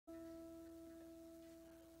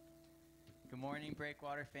morning,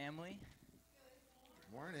 Breakwater family.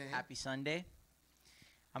 Good morning. Happy Sunday.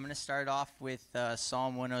 I'm going to start off with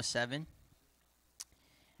Psalm 107.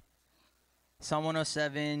 Psalm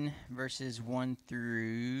 107, verses 1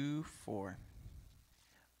 through 4.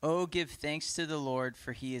 Oh, give thanks to the Lord,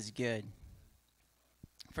 for he is good,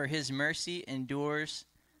 for his mercy endures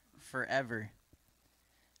forever.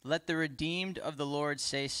 Let the redeemed of the Lord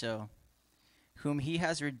say so, whom he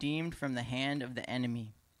has redeemed from the hand of the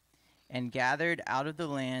enemy, and gathered out of the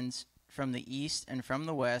lands from the east and from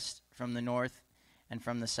the west, from the north and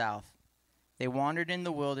from the south. They wandered in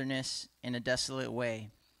the wilderness in a desolate way.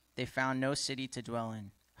 They found no city to dwell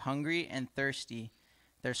in. Hungry and thirsty,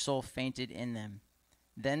 their soul fainted in them.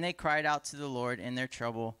 Then they cried out to the Lord in their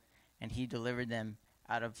trouble, and he delivered them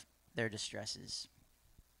out of their distresses.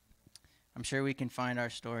 I'm sure we can find our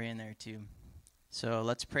story in there too. So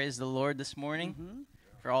let's praise the Lord this morning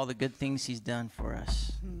for all the good things he's done for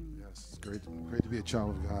us. Yes, it's great to be a child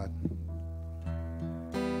of God.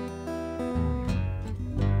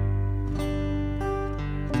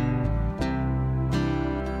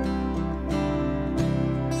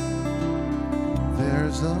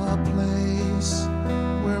 There's a place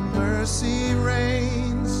where mercy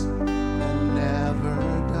reigns and never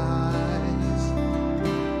dies.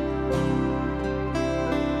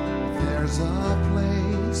 There's a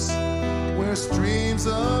place where streams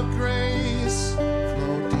of grace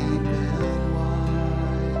flow deep and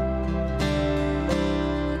wide.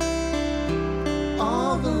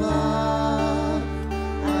 All the love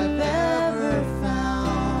I've ever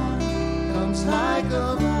found comes like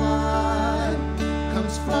a flood,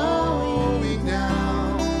 comes flowing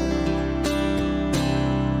down.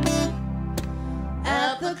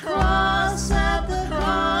 At the cross,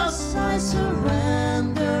 I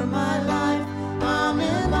surrender my life. I'm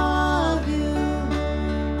in awe of you.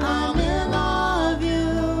 I'm in awe of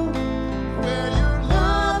you. Where your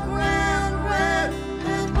love ran red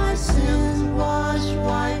and my sins washed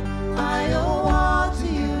white. I owe all to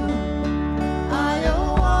you. I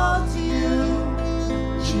owe all to you,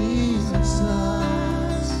 Jesus.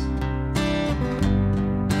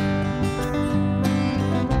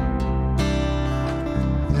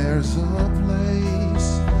 There's a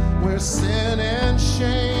place where sin and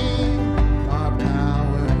shame are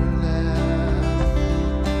powerless,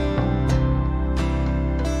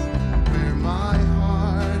 where my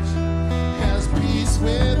heart has peace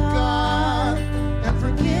with God and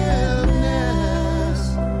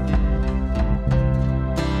forgiveness.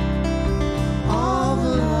 All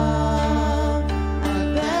the love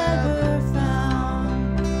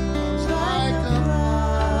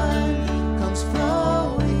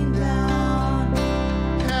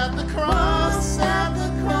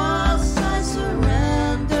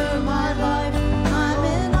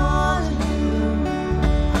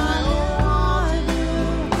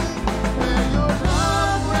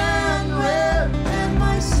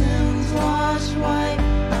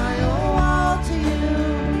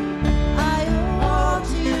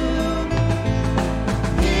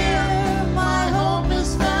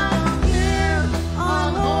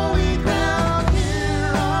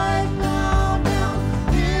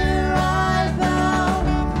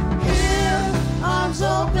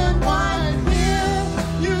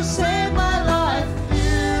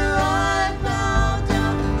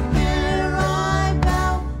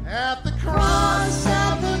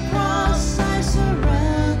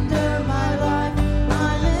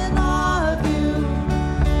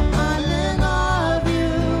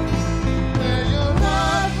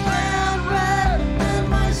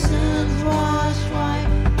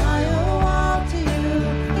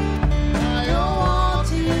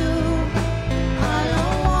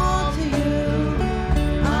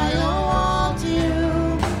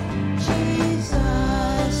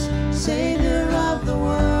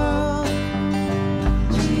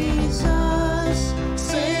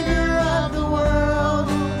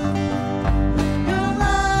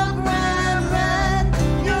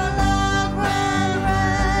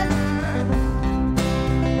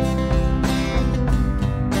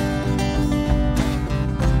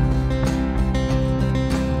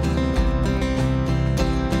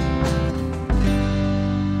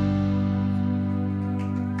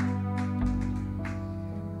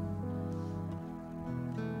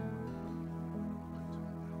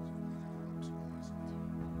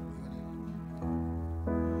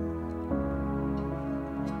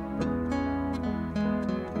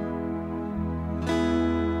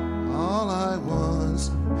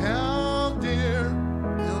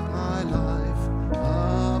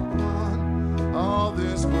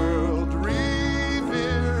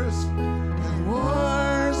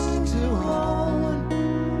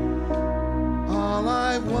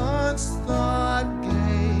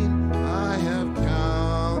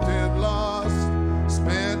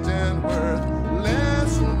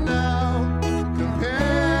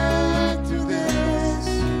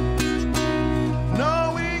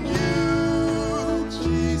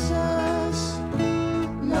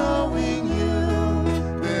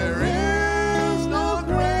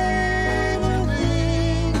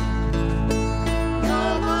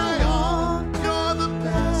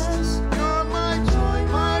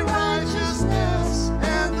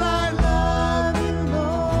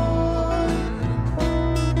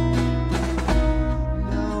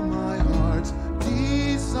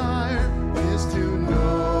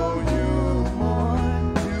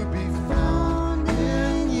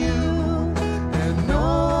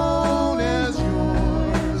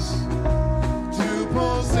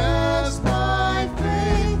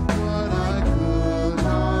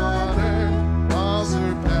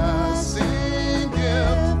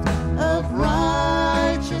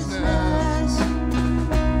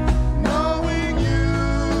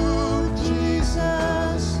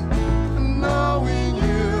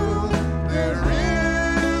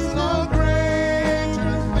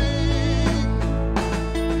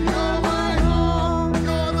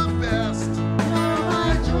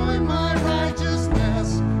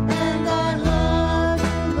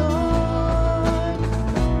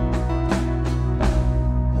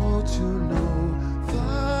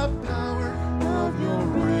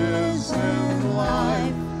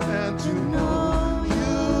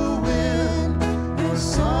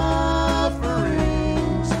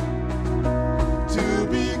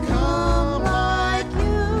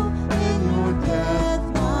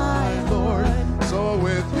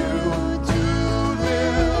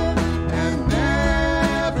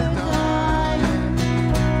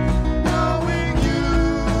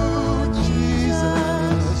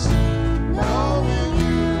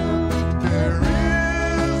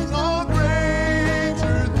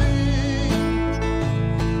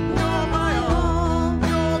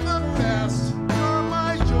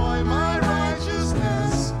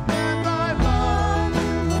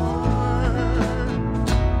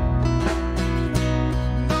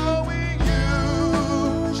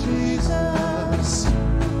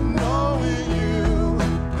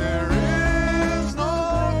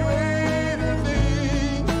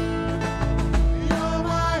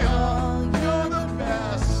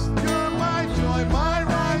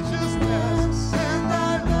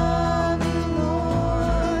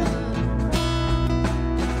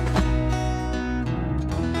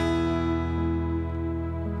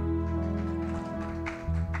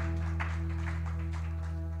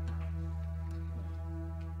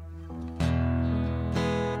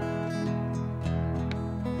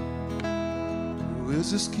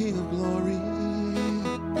is this King of glory?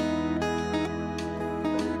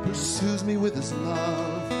 Pursues me with his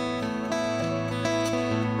love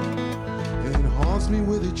and haunts me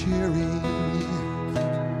with each hearing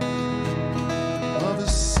of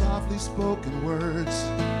his softly spoken words.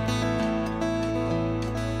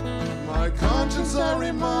 My conscience a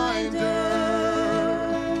reminder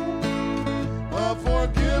of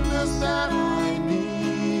forgiveness that I need.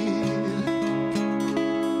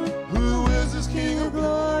 Who is this King of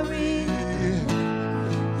glory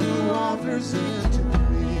who offers it to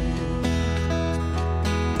me?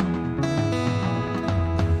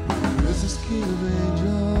 Who is this King of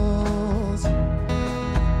angels?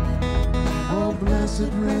 Oh,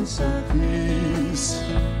 blessed Prince of Peace,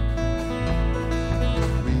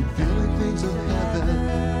 revealing things of heaven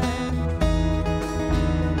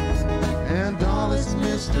and all its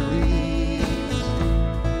mysteries.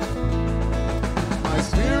 My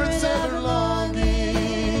spirit's ever longing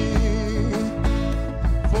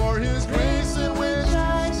for his grace in which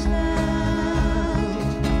I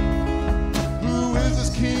stand. Who is this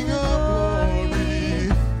King of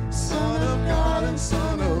glory, Son of God and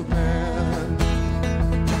Son of Man?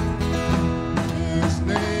 His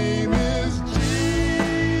name is Jesus,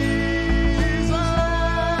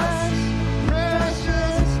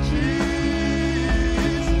 precious Jesus.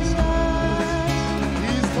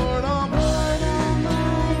 He's Lord Almighty,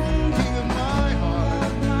 King of my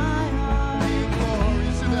heart, King of glory.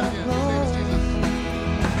 Say that again.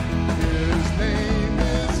 His name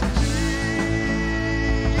is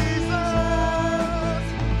Jesus,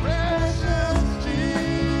 precious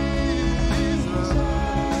Jesus.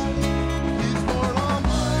 He's Lord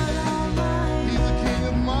Almighty, he's the King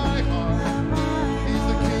of my heart, he's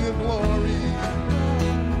the King of glory.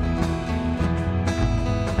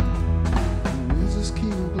 Who is this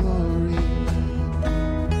King of glory?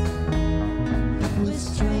 With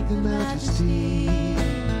strength and majesty,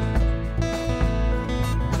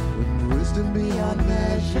 with wisdom beyond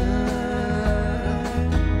measure,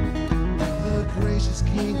 the gracious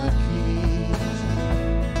King of kings.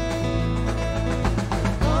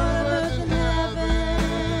 On earth and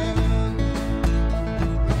heaven,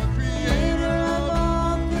 the creator of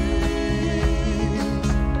all things.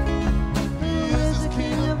 He is the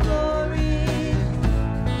King of glory,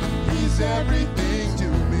 he's everything to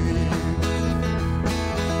me.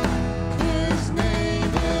 His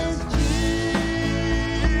name is Jesus,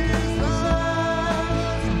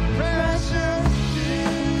 precious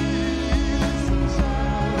Jesus.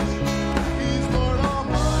 He's Lord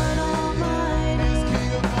Almighty, he's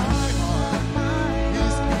King of my heart,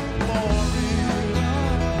 he's King of glory.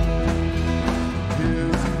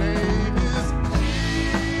 His name is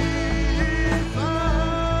Jesus,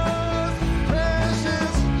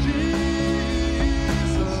 precious Jesus.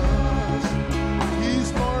 He's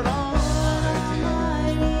Lord Almighty,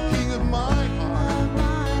 King of my heart,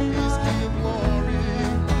 he's King of glory.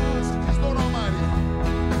 He's Lord Almighty,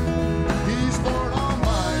 he's Lord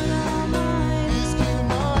Almighty, he's King of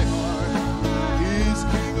my heart, he's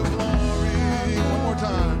King of glory. One more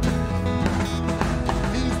time.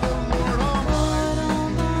 He's the Lord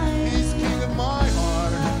Almighty, he's King of my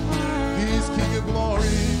heart, he's King of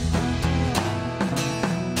glory.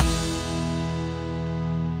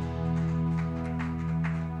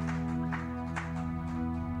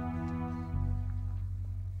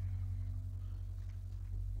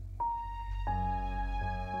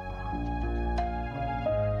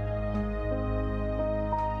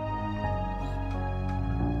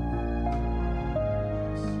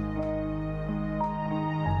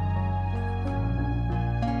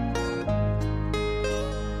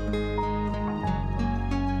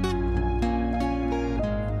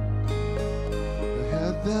 The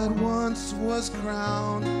head that once was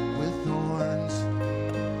crowned with thorns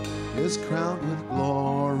is crowned with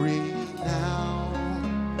glory now.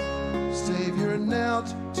 Savior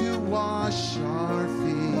knelt to wash our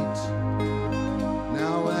feet.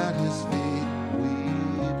 Now at his feet we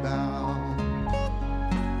bow.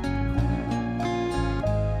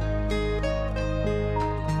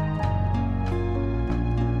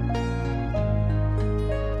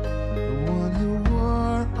 The one who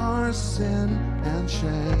wore our sin and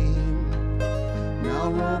shame, now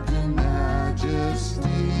robed in majesty,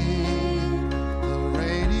 the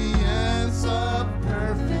radiance of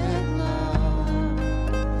perfect love,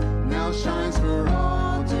 now shines for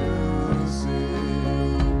all to see.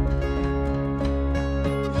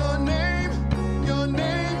 Your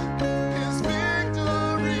name is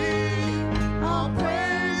victory. All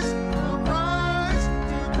praise will rise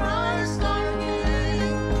to Christ our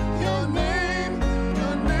King. Your name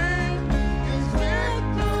is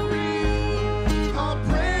victory. All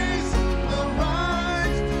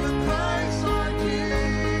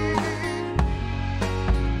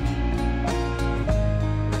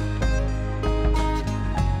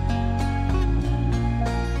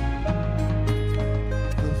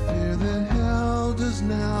is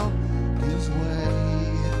now his way.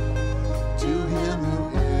 To him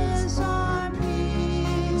who is our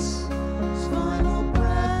peace, his final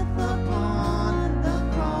breath upon the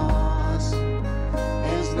cross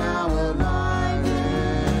is now alive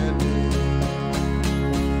in me.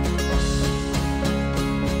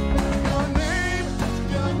 Your name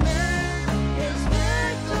is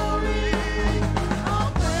victory.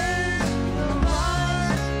 I'll praise the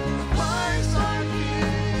rise of Christ our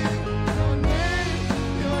King. Your name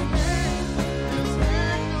is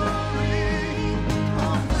victory.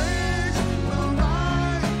 I'll praise the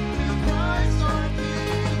rise of Christ our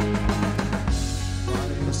King. By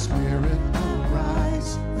the Spirit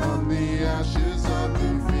arise from the ashes of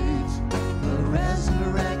defeat. The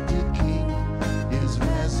resurrected King is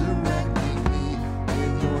resurrecting me.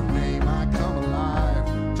 In your name I come alive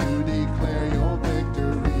to declare your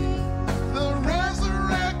victory. The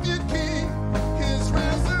resurrected King is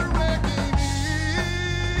resurrecting me.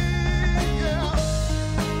 Yeah.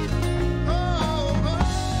 Oh,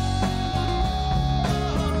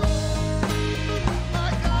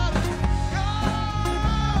 my God is God.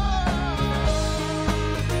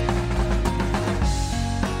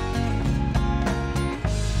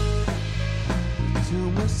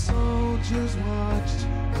 Tomb of soldiers watched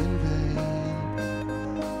in vain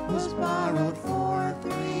was borrowed for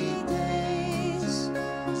 3 days.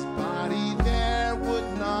 His body there would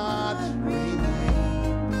not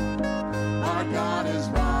remain. Our God is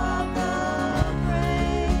robbed the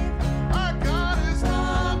grave. Our God is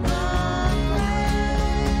robbed the grave.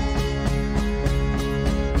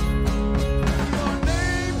 Your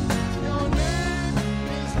name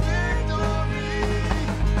is victory.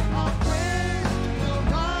 I'll praise the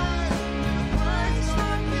rise of Christ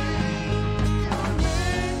our King.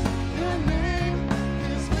 Your name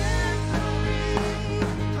is victory.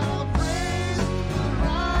 I'll praise the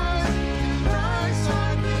rise of Christ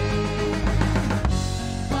our King.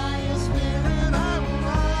 By His Spirit I will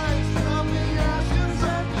rise from the ashes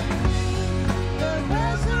of defeat. The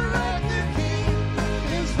resurrected King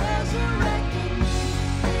is resurrecting me.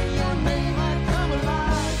 In your name I come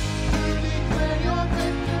alive to declare your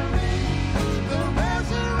victory. The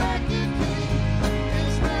resurrected King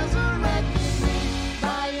is resurrecting me.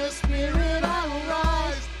 By your Spirit I will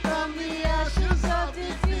rise from the ashes of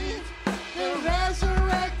defeat. The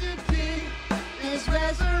resurrected King is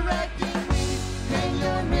resurrecting me. In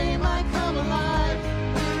your name I come alive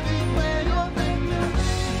to declare your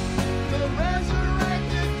victory. The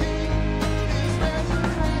resurrected King is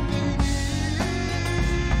resurrecting me.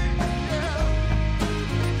 Yeah.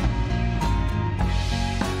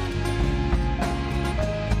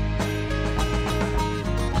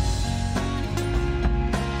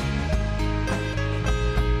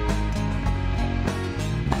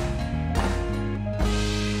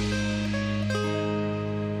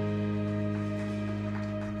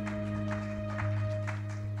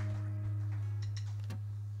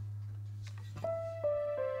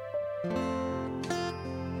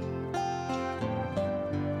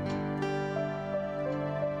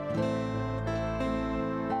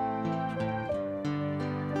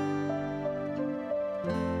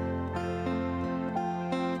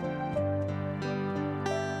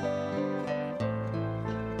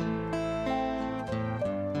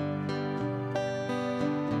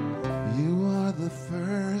 You are the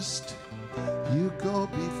first, you go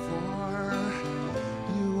before.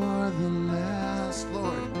 You are the last,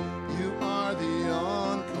 Lord. You are the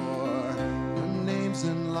encore. Your name's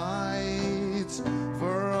in lights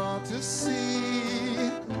for all to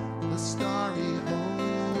see. The starry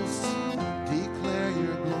hosts declare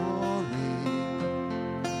your glory.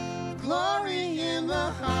 Glory in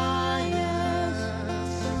the highest.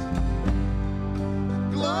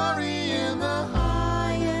 Glory in the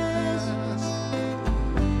highest.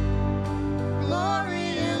 Glory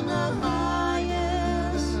in the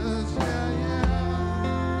highest. Yeah, yeah.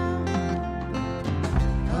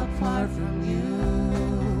 Apart from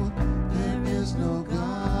you, there is no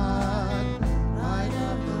God.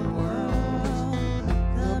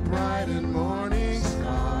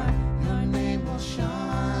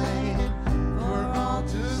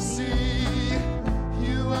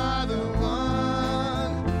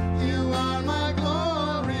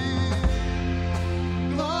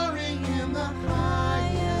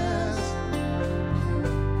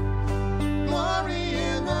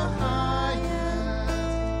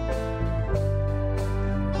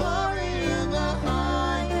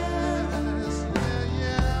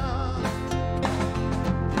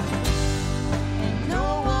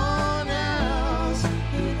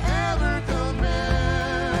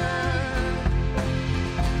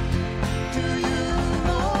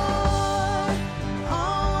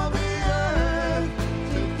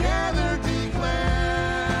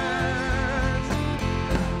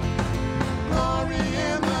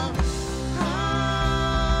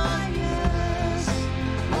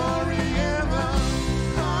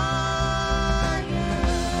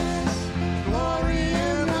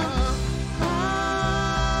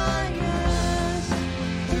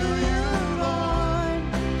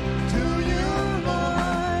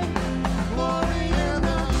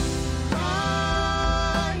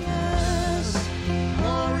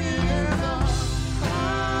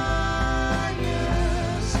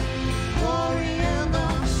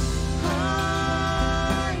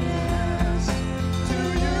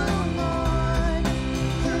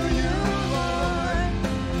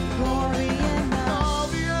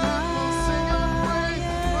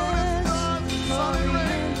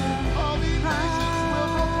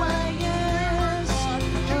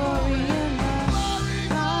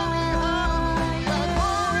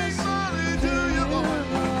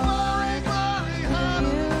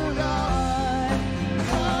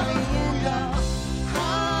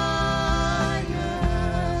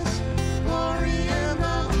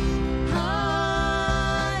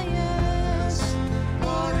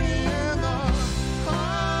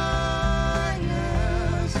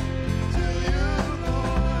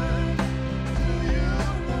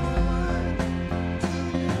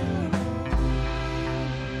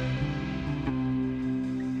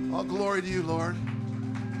 All glory to you, Lord.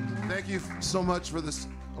 Thank you so much for this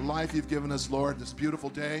life you've given us, Lord, this beautiful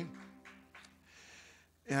day.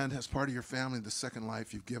 And as part of your family, the second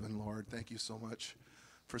life you've given, Lord, thank you so much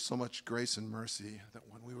for so much grace and mercy that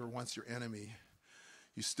when we were once your enemy,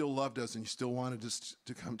 you still loved us and you still wanted us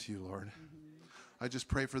to come to you, Lord. I just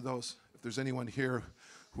pray for those, if there's anyone here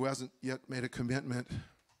who hasn't yet made a commitment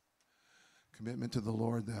to the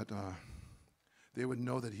Lord, that they would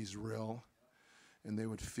know that he's real and they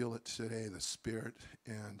would feel it today, the Spirit.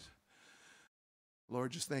 And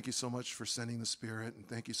Lord, just thank you so much for sending the Spirit, and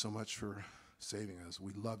thank you so much for saving us.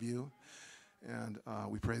 We love you, and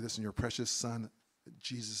we pray this in your precious Son,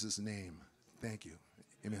 Jesus' name. Thank you.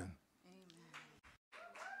 Amen.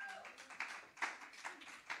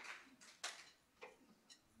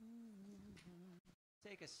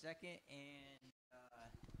 Take a second and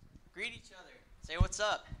greet each other. Say what's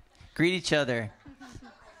up. Greet each other.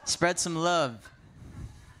 Spread some love.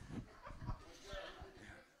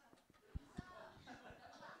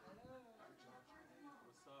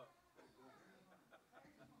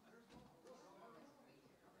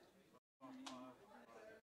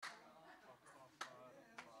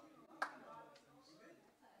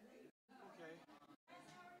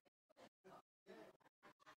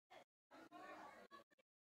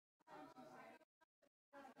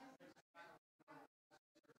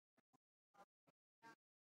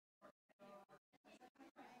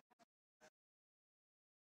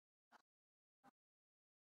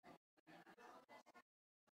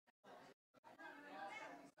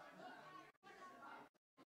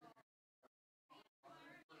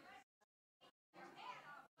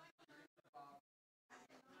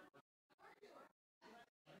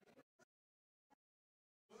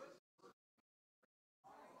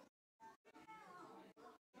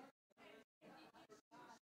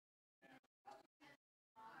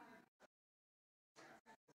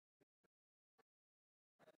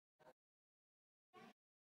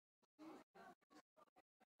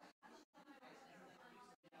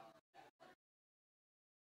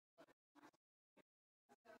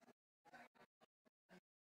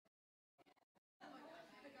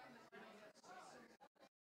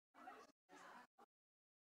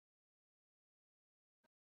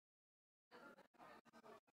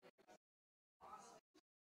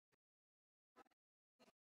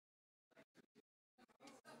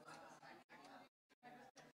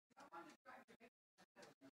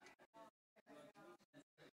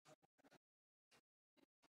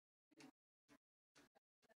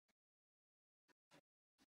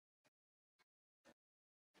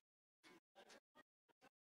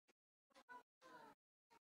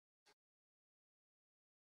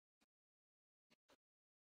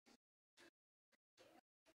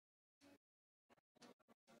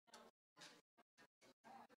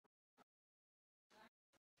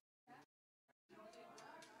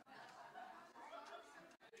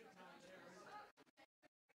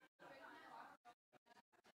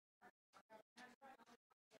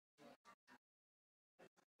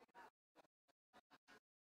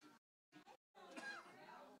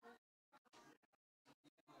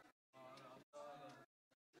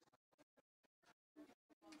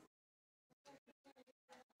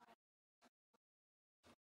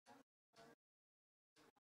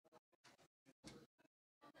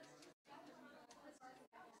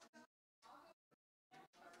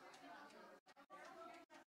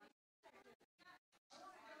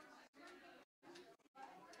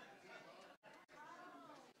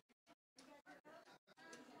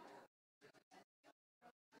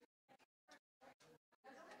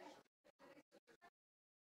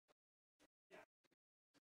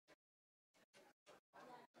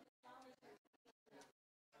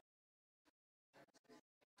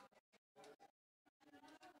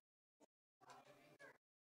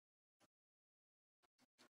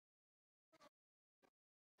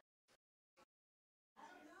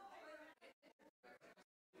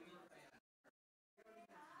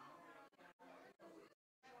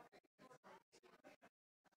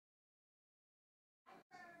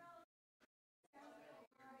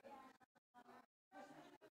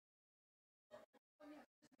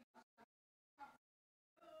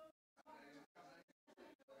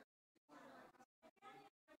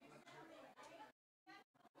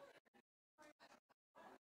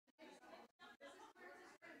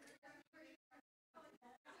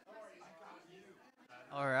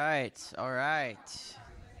 All right, all right.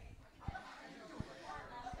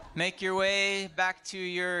 Make your way back to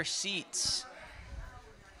your seats.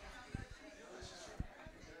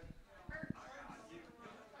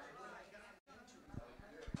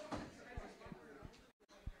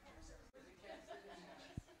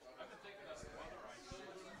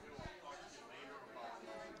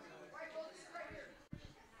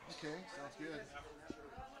 Okay, sounds good.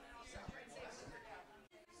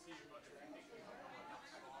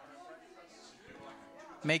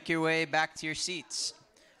 Make your way back to your seats.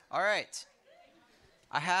 All right.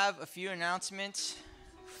 I have a few announcements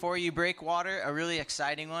for you, Breakwater, a really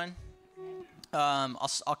exciting one.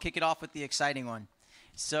 I'll kick it off with the exciting one.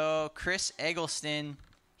 So Chris Eggleston,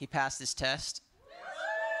 he passed his test.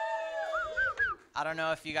 I don't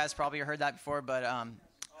know if you guys probably heard that before, but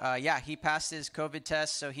yeah, he passed his COVID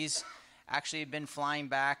test, so he's actually been flying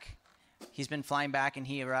back. He's been flying back, and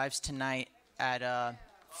he arrives tonight at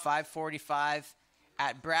 5:45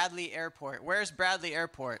 at Bradley Airport. Where's Bradley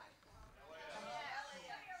Airport?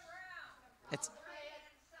 It's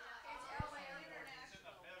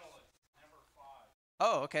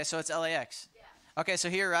Oh, okay, so it's LAX. Okay, so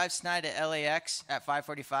he arrives tonight at LAX at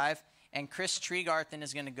 5:45, and Chris Tregarthen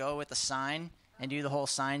is going to go with a sign and do the whole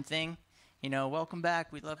sign thing. You know, welcome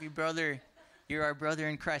back, we love you, brother. You're our brother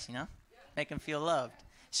in Christ, you know? Make him feel loved.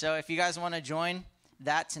 So if you guys want to join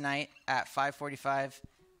that tonight at 5:45,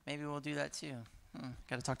 maybe we'll do that too.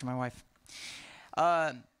 Got to talk to my wife.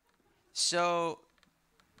 So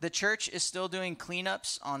the church is still doing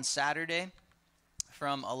cleanups on Saturday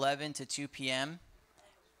from 11 to 2 p.m.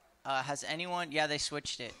 Has anyone? Yeah, they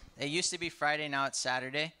switched it. It used to be Friday, now it's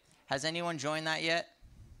Saturday. Has anyone joined that yet?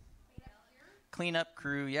 Cleanup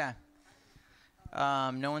crew, yeah.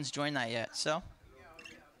 No one's joined that yet, so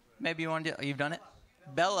maybe you want to do. You've done it.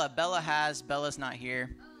 Bella has. Bella's not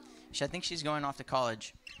here. I think she's going off to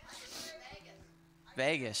college.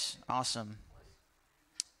 Vegas, awesome.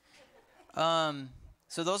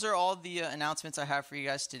 So those are all the announcements I have for you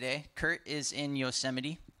guys today. Kurt is in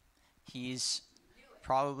Yosemite. He's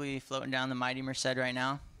probably floating down the Mighty Merced right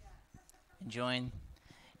now, enjoying,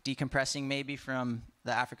 decompressing maybe from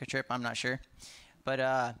the Africa trip. I'm not sure. But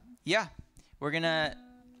yeah, we're going to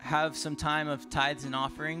have some time of tithes and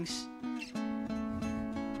offerings.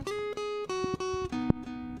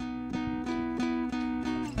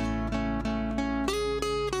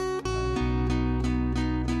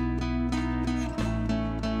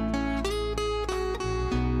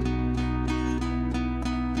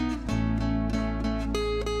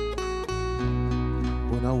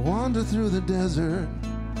 Through the desert,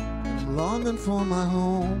 I'm longing for my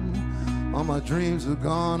home. All my dreams have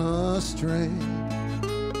gone astray.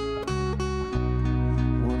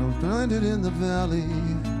 When I'm blinded in the valley,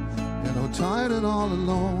 and I'm tired and all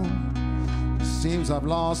alone, it seems I've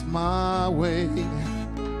lost my way.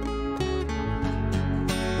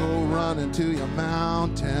 Go running to your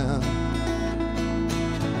mountain,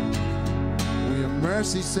 where your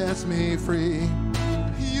mercy sets me free.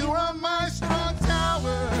 You are my strong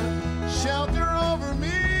tower, shelter over me,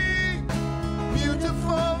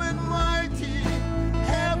 beautiful and mighty,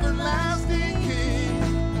 everlasting King.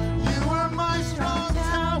 You are my strong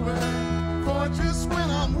tower, fortress when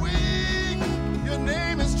I'm weak. Your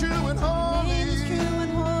name is true and holy,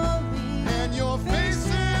 and your face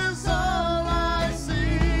is all I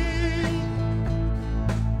see.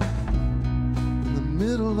 In the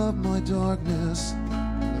middle of my darkness,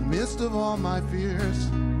 in the midst of all my fears,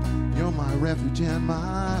 you're my refuge and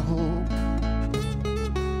my hope.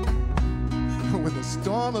 When the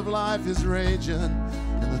storm of life is raging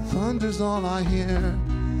and the thunder's all I hear,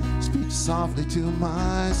 speak softly to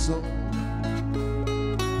my soul.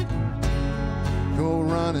 Go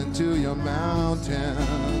running to your mountain,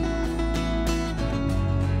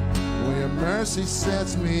 where your mercy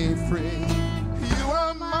sets me free. You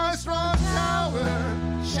are my strong tower,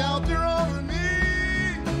 shelter over me,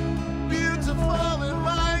 beautiful and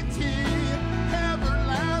mighty,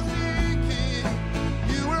 everlasting King.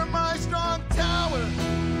 You are my strong tower,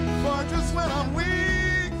 fortress when I'm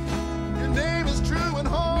weak. Your name is true and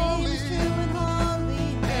holy,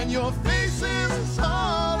 and your face is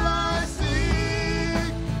all I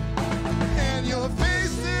see. And your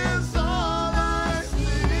face is all I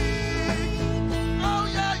see. Oh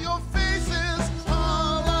yeah, your face is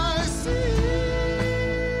all I see.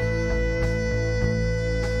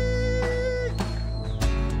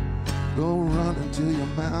 Go running to your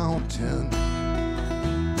mountain,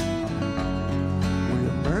 where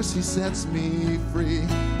your mercy sets me free.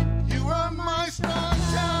 You are my strong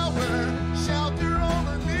tower, shelter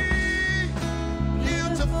over me,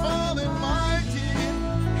 beautiful and mighty,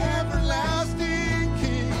 everlasting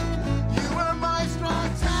King. You are my strong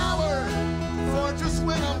tower, fortress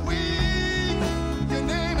when I'm weak. Your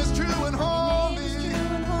name is true and holy,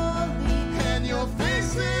 and your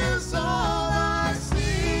face is all I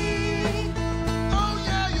see. Oh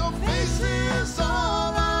yeah, your face is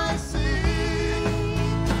all I see.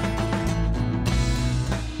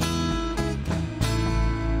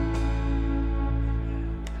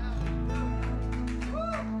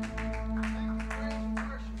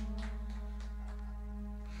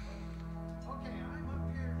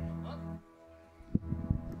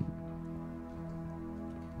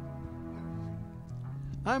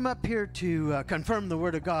 I'm up here to confirm the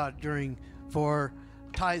Word of God for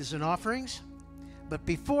tithes and offerings. But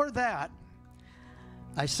before that,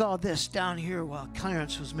 I saw this down here while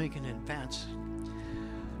Clarence was making an advance.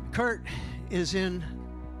 Kurt is in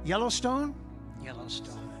Yellowstone,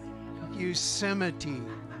 Yosemite.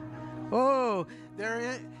 Oh,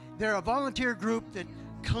 they're a volunteer group that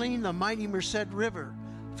clean the mighty Merced River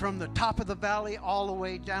from the top of the valley all the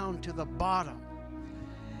way down to the bottom.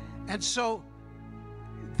 And so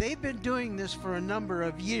they've been doing this for a number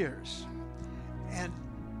of years. And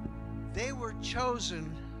they were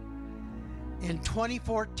chosen in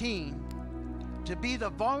 2014 to be the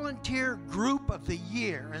volunteer group of the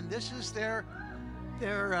year. And this is their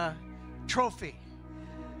trophy.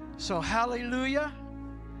 So hallelujah.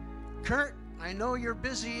 Kurt, I know you're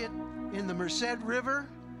busy in the Merced River,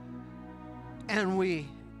 and we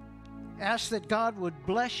ask that God would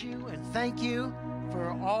bless you and thank you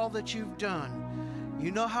for all that you've done.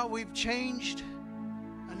 You know how we've changed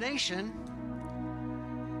a nation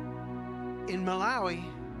in Malawi.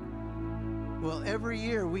 Well, every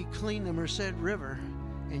year we clean the Merced River,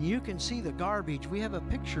 and you can see the garbage. We have a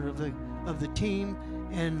picture of the team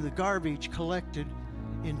and the garbage collected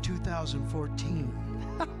in 2014.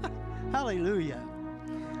 Hallelujah.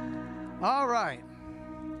 All right.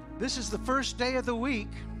 This is the first day of the week.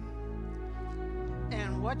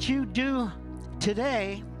 And what you do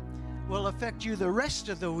today will affect you the rest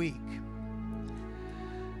of the week.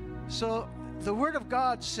 So the Word of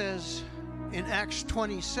God says in Acts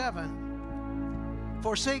 27,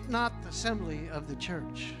 forsake not the assembly of the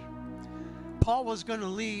church. Paul was going to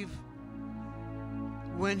leave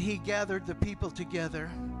when he gathered the people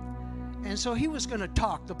together. And so he was going to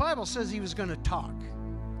talk. The Bible says he was going to talk.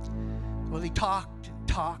 Well, he talked and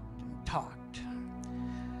talked and talked.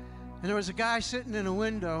 And there was a guy sitting in a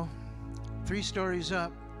window, 3 stories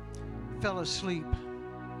up, fell asleep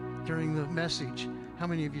during the message. How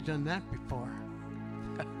many of you done that before?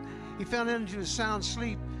 He fell into a sound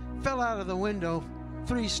sleep, fell out of the window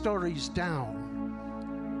 3 stories down.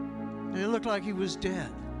 And it looked like he was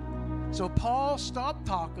dead. So Paul stopped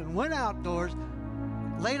talking, went outdoors,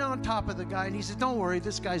 laid on top of the guy, and he said, don't worry,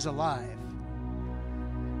 this guy's alive.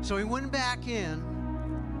 So he went back in,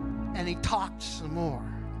 and he talked some more.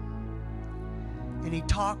 And he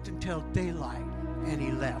talked until daylight, and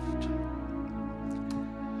he left.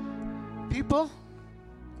 People,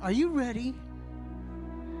 are you ready?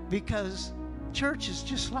 Because church is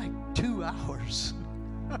just like 2 hours.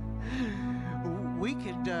 We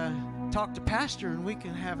could talk to Pastor, and we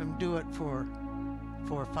can have him do it for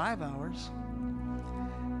 5 hours.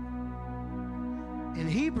 In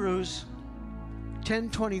Hebrews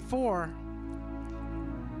 10:24,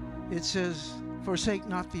 it says, forsake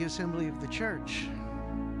not the assembly of the church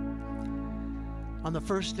on the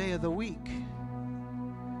first day of the week.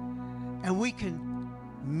 And we can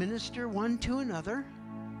minister one to another,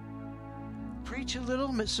 preach a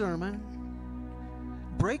little sermon,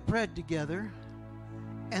 break bread together,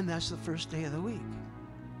 and that's the first day of the week.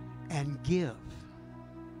 And give.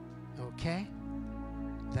 Okay?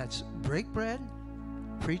 That's break bread,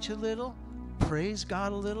 preach a little, praise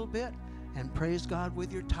God a little bit, and praise God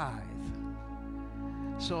with your tithe.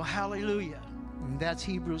 So hallelujah. And that's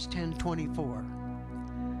Hebrews 10:24.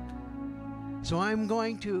 So I'm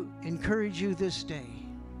going to encourage you this day.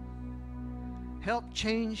 Help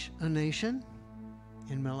change a nation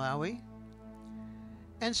in Malawi,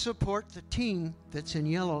 and support the team that's in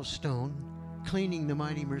Yellowstone cleaning the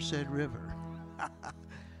mighty Merced River.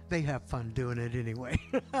 They have fun doing it anyway.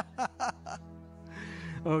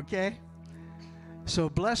 Okay? So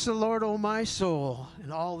bless the Lord, O my soul,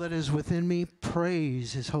 and all that is within me.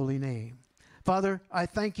 Praise his holy name. Father, I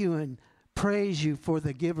thank you and praise you for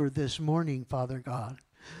the giver this morning, Father God.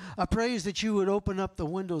 I praise that you would open up the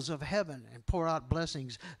windows of heaven and pour out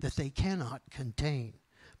blessings that they cannot contain.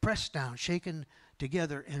 Pressed down, shaken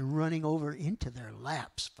together, and running over into their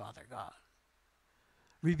laps, Father God.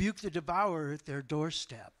 Rebuke the devourer at their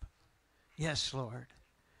doorstep. Yes, Lord.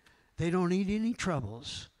 They don't need any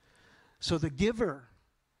troubles. So the giver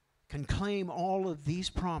can claim all of these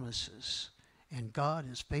promises, and God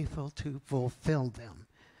is faithful to fulfill them.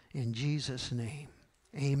 In Jesus' name,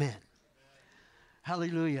 amen.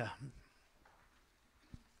 Hallelujah.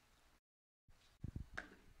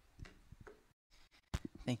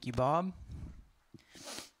 Thank you, Bob.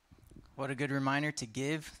 What a good reminder to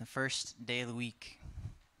give the first day of the week.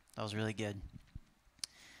 That was really good.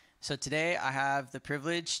 So today I have the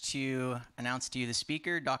privilege to announce to you the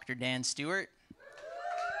speaker, Dr. Dan Stewart.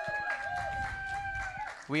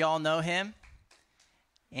 We all know him,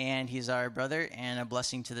 and he's our brother and a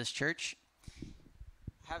blessing to this church.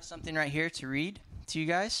 I have something right here to read to you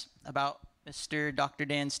guys about Mr. Dr.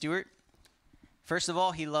 Dan Stewart. First of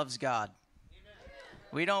all, he loves God.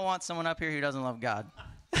 We don't want someone up here who doesn't love God.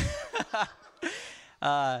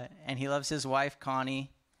 And he loves his wife, Connie,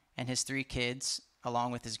 and his 3 kids,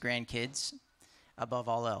 along with his grandkids, above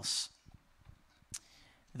all else.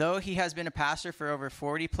 Though he has been a pastor for over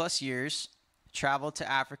 40 plus years, traveled to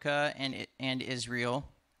Africa and Israel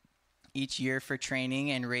each year for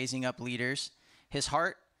training and raising up leaders, his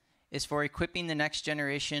heart is for equipping the next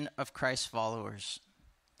generation of Christ followers.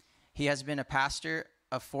 He has been a pastor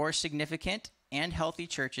of 4 significant and healthy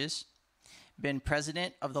churches, been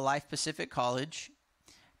president of the Life Pacific College,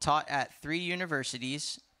 taught at 3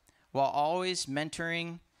 universities, while always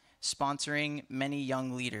mentoring, sponsoring many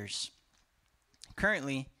young leaders.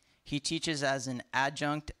 Currently, he teaches as an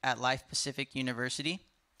adjunct at Life Pacific University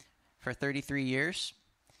for 33 years,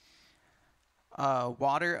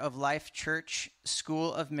 Water of Life Church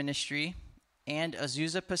School of Ministry, and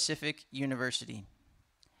Azusa Pacific University.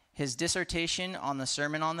 His dissertation on the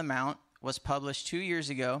Sermon on the Mount was published 2 years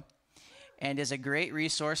ago and is a great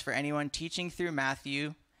resource for anyone teaching through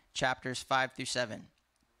Matthew chapters 5 through 7.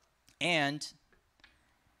 And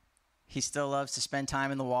he still loves to spend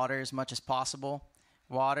time in the water as much as possible.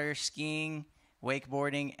 Water, skiing,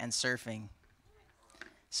 wakeboarding, and surfing.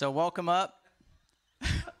 So welcome up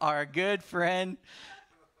our good friend,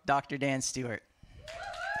 Dr. Dan Stewart.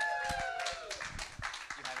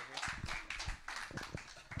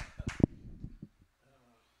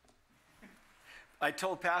 I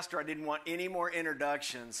told Pastor I didn't want any more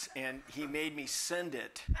introductions, and he made me send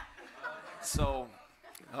it. So,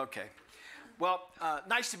 okay. Well,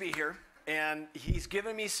 nice to be here, and he's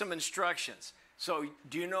given me some instructions. So,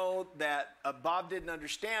 do you know that Bob didn't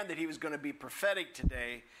understand that he was going to be prophetic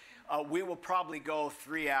today? We will probably go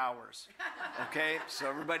 3 hours, okay? So,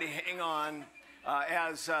 everybody hang on.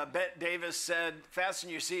 As Bette Davis said,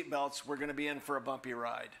 fasten your seatbelts. We're going to be in for a bumpy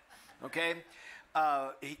ride, okay?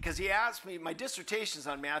 Because he asked me, my dissertation's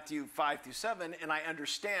on Matthew 5 through 7, and I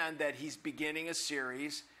understand that he's beginning a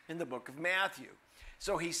series in the book of Matthew.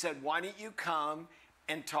 So he said, why don't you come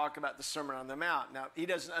and talk about the Sermon on the Mount? Now, he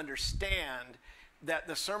doesn't understand that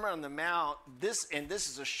the Sermon on the Mount, this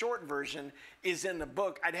is a short version, is in the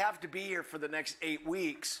book. I'd have to be here for the next 8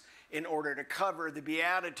 weeks in order to cover the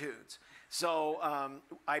Beatitudes. So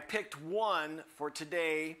I picked one for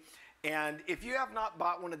today. And if you have not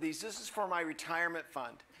bought one of these, this is for my retirement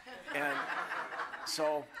fund. And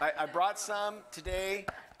so I brought some today.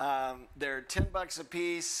 They're $10 a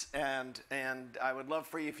piece, and I would love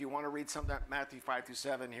for you, if you want to read something, Matthew 5 through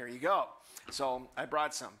 7, here you go. So I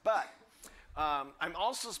brought some. But I'm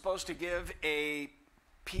also supposed to give a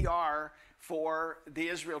PR for the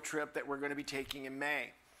Israel trip that we're going to be taking in May.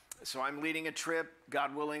 So I'm leading a trip,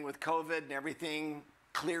 God willing, with COVID and everything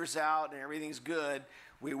clears out and everything's good.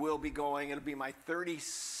 We will be going. It'll be my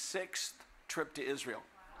 36th trip to Israel.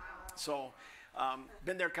 So,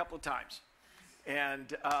 been there a couple of times.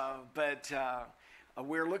 And, but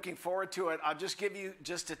we're looking forward to it. I'll just give you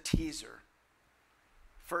just a teaser.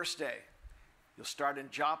 First day, you'll start in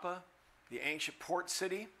Joppa, the ancient port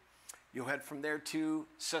city. You'll head from there to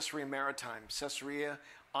Caesarea Maritime, Caesarea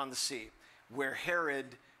on the sea, where Herod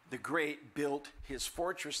the Great built his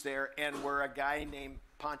fortress there and where a guy named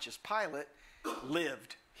Pontius Pilate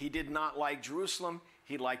lived. He did not like Jerusalem.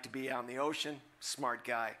 He liked to be on the ocean. Smart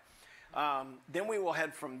guy. Then we will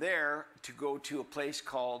head from there to go to a place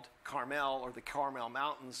called Carmel, or the Carmel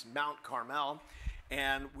Mountains, Mount Carmel.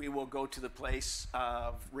 And we will go to the place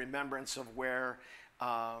of remembrance of where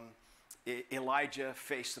Elijah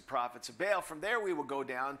faced the prophets of Baal. From there, we will go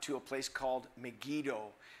down to a place called Megiddo,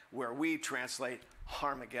 where we translate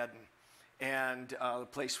Armageddon. And the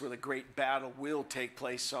place where the great battle will take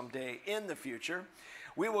place someday in the future.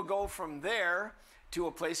 We will go from there to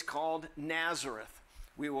a place called Nazareth.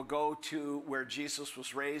 We will go to where Jesus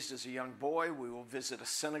was raised as a young boy. We will visit a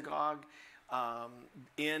synagogue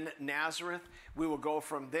in Nazareth. We will go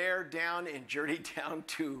from there down and journey down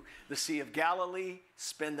to the Sea of Galilee,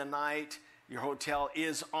 spend the night. Your hotel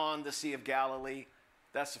is on the Sea of Galilee.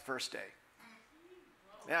 That's the first day.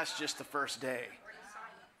 That's just the first day.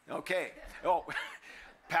 Okay. Oh,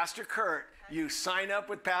 Pastor Kurt, you sign up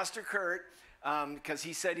with Pastor Kurt because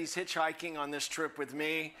he said he's hitchhiking on this trip with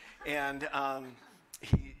me, and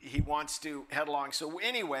he wants to head along. So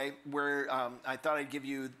anyway, I thought I'd give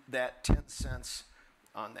you that 10 cents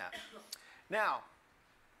on that. Now,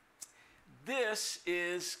 this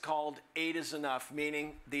is called 8 is Enough,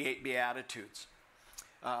 meaning the 8 Beatitudes.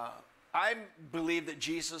 I believe that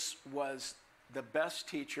Jesus was the best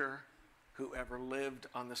teacher who ever lived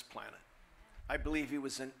on this planet. I believe he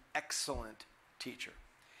was an excellent teacher.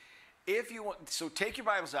 if you want, so take your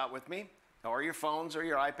Bibles out with me, or your phones or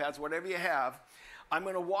your iPads, whatever you have. I'm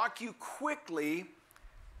going to walk you quickly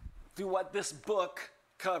through what this book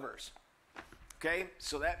covers. Okay,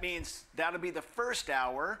 so that means that'll be the first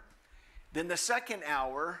hour. Then the second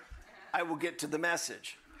hour, I will get to the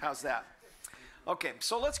message. How's that? Okay,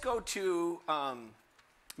 so let's go to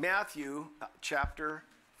Matthew chapter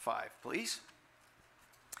 5, please.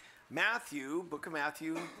 Matthew, book of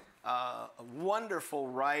Matthew, a wonderful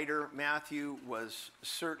writer. Matthew was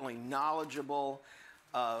certainly knowledgeable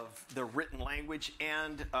of the written language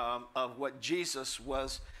and of what Jesus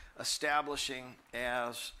was establishing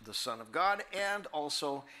as the Son of God, and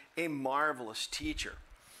also a marvelous teacher.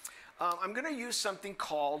 I'm going to use something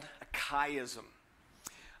called a chiasm.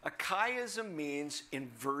 A chiasm means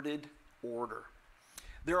inverted order.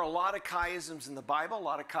 There are a lot of chiasms in the Bible, a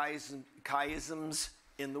lot of chiasms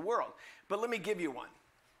in the world. But let me give you one.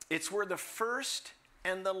 It's where the first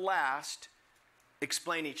and the last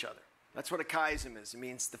explain each other. That's what a chiasm is. It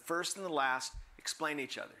means the first and the last explain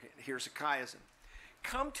each other. Here's a chiasm.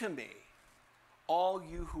 Come to me, all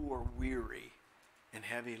you who are weary and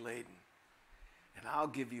heavy laden, and I'll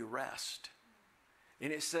give you rest.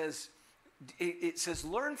 And it says,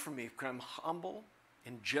 learn from me, for I'm humble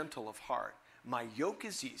and gentle of heart. My yoke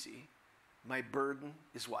is easy, my burden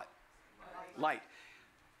is what? Light.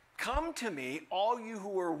 Come to me, all you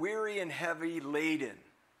who are weary and heavy laden.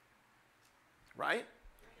 Right?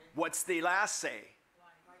 What's the last say?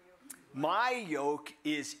 My yoke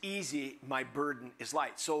is easy, my burden is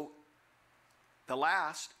light. So the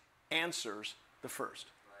last answers the first.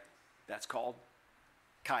 That's called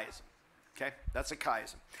chiasm. Okay? That's a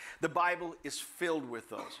chiasm. The Bible is filled with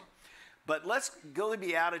those. But let's go to the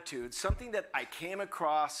Beatitudes, something that I came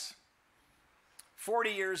across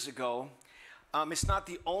 40 years ago. It's not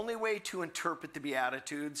the only way to interpret the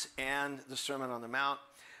Beatitudes and the Sermon on the Mount,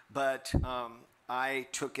 but I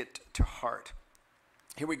took it to heart.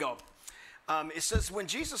 Here we go. It says, when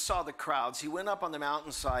Jesus saw the crowds, he went up on the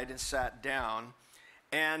mountainside and sat down,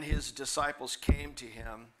 and his disciples came to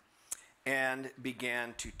him and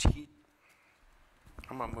began to teach.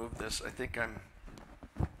 I'm going to move this. I think I'm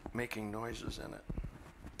making noises in it.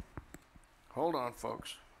 Hold on,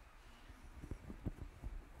 folks.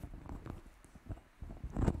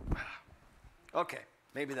 Okay,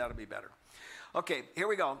 maybe that'll be better. Okay, here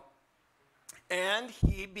we go. And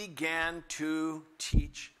he began to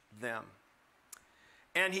teach them.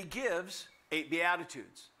 And he gives 8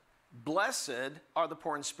 Beatitudes. Blessed are the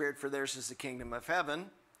poor in spirit, for theirs is the kingdom of heaven.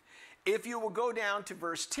 If you will go down to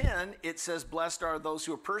verse 10, it says, blessed are those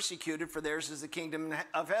who are persecuted, for theirs is the kingdom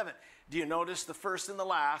of heaven. Do you notice the first and the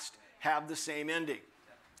last have the same ending?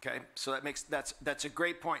 Okay, so that's a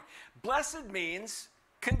great point. Blessed means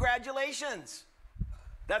congratulations.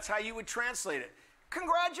 That's how you would translate it.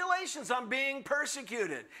 Congratulations on being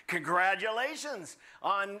persecuted. Congratulations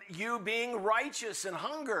on you being righteous and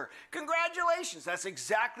hunger. Congratulations. That's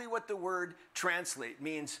exactly what the word translate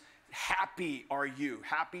means. Happy are you.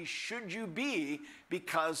 Happy should you be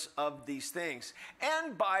because of these things.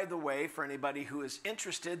 And by the way, for anybody who is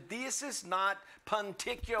interested, this is not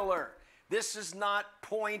punticular. This is not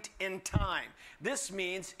point in time. This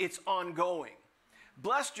means it's ongoing.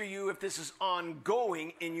 Blessed are you if this is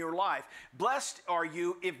ongoing in your life. Blessed are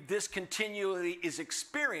you if this continually is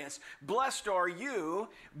experienced. Blessed are you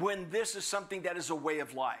when this is something that is a way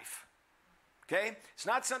of life. Okay? It's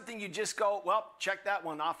not something you just go, well, check that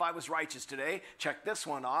one off. I was righteous today. Check this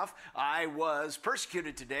one off. I was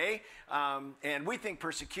persecuted today. And we think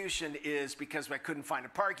persecution is because I couldn't find a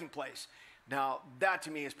parking place. Now, that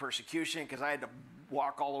to me is persecution because I had to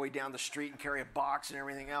walk all the way down the street and carry a box and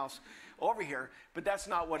everything else over here. But that's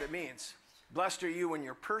not what it means. Blessed are you when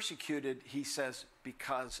you're persecuted, he says,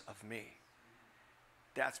 because of me.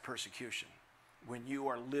 That's persecution. When you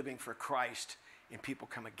are living for Christ and people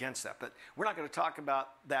come against that. But we're not going to talk about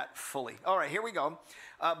that fully. All right, here we go.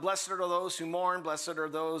 Blessed are those who mourn. Blessed are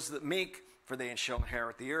those that meek, for they shall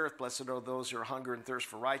inherit the earth. Blessed are those who are hunger and thirst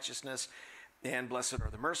for righteousness. And blessed are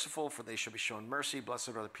the merciful, for they shall be shown mercy. Blessed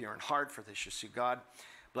are the pure in heart, for they shall see God.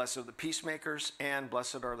 Blessed are the peacemakers, and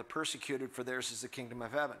blessed are the persecuted, for theirs is the kingdom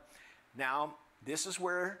of heaven. Now, this is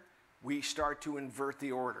where we start to invert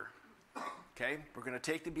the order. Okay? We're going to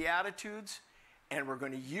take the Beatitudes, and we're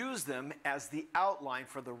going to use them as the outline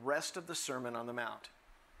for the rest of the Sermon on the Mount.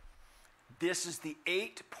 This is the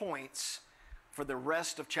 8 points for the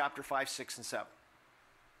rest of chapter 5, 6, and 7.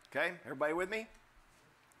 Okay? Everybody with me?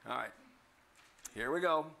 All right. Here we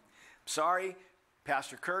go. Sorry,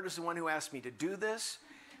 Pastor Kurt is the one who asked me to do this.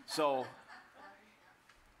 So,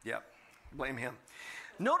 yep, blame him.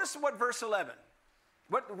 Notice what verse 11.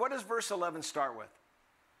 What does verse 11 start with?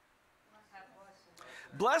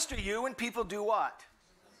 Blessed are you when people do what?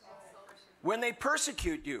 When they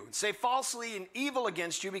persecute you, say falsely and evil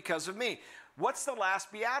against you because of me. What's the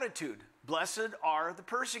last beatitude? Blessed are the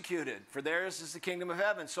persecuted, for theirs is the kingdom of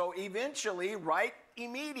heaven. So eventually, right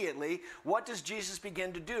immediately, what does Jesus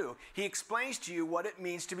begin to do? He explains to you what it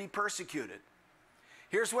means to be persecuted.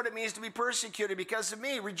 Here's what it means to be persecuted because of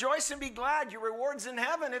me. Rejoice and be glad. Your reward's in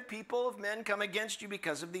heaven if people of men come against you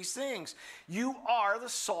because of these things. You are the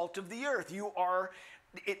salt of the earth.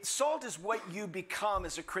 Salt is what you become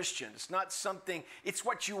as a Christian. It's not something, it's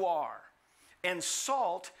what you are. And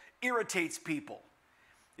salt irritates people.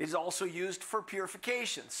 It is also used for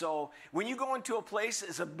purification. So when you go into a place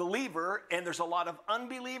as a believer and there's a lot of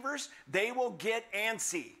unbelievers, they will get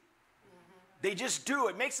antsy. They just do.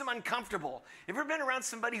 It makes them uncomfortable. Have you ever been around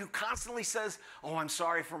somebody who constantly says, oh, I'm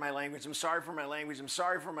sorry for my language, I'm sorry for my language, I'm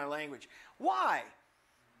sorry for my language? Why?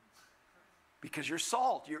 Because you're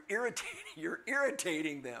salt. You're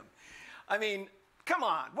irritating them. I mean, come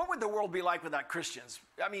on. What would the world be like without Christians?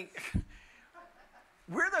 I mean,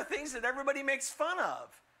 we're the things that everybody makes fun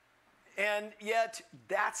of. And yet,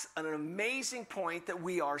 that's an amazing point that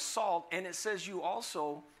we are salt. And it says you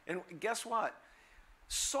also, and guess what?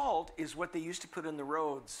 Salt is what they used to put in the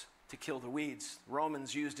roads to kill the weeds.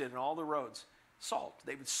 Romans used it in all the roads. Salt.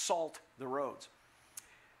 They would salt the roads.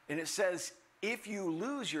 And it says, if you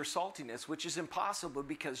lose your saltiness, which is impossible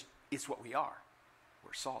because it's what we are,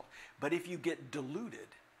 we're salt. But if you get diluted,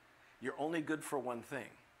 you're only good for one thing,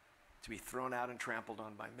 to be thrown out and trampled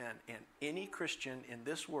on by men. And any Christian in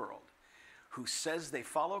this world who says they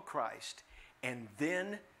follow Christ and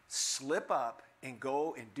then slip up and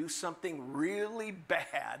go and do something really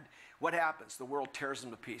bad, what happens? The world tears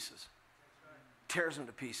them to pieces. Tears them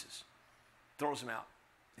to pieces. Throws them out.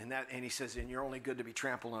 And he says, and you're only good to be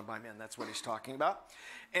trampled on by men. That's what he's talking about.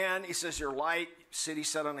 And he says, your light, city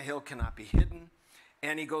set on a hill, cannot be hidden.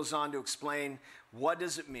 And he goes on to explain, what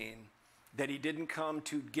does it mean that he didn't come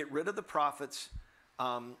to get rid of the prophets,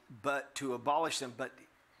 but to abolish them? But,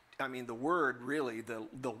 I mean, the word, really,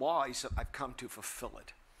 the law, he said, I've come to fulfill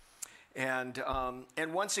it.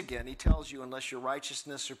 And once again, he tells you, unless your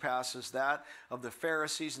righteousness surpasses that of the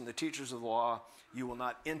Pharisees and the teachers of the law, you will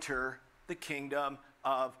not enter the kingdom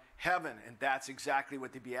of heaven. And that's exactly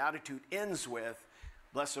what the Beatitude ends with.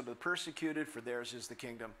 Blessed are the persecuted, for theirs is the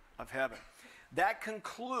kingdom of heaven. That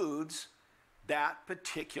concludes that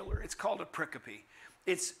particular, it's called a pericope.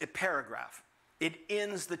 It's a paragraph. It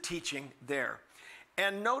ends the teaching there.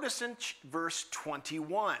 And notice in verse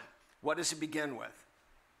 21, what does it begin with?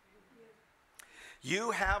 You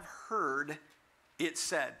have heard it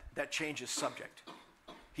said. That changes subject.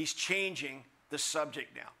 He's changing the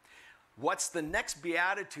subject now. What's the next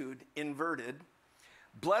beatitude inverted?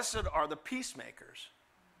 Blessed are the peacemakers,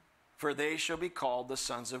 for they shall be called the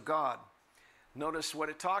sons of God. Notice what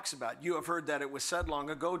it talks about. You have heard that it was said long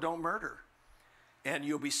ago, don't murder, and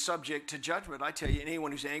you'll be subject to judgment. I tell you,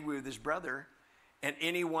 anyone who's angry with his brother, and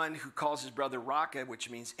anyone who calls his brother Raka, which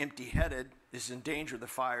means empty-headed, is in danger of the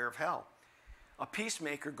fire of hell. A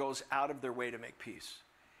peacemaker goes out of their way to make peace.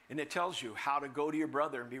 And it tells you how to go to your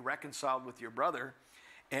brother and be reconciled with your brother.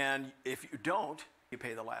 And if you don't, you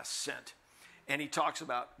pay the last cent. And he talks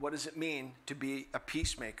about what does it mean to be a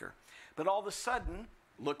peacemaker. But all of a sudden,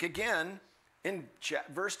 look again in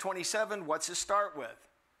verse 27, what's it start with?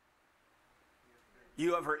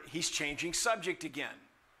 You have heard, he's changing subject again.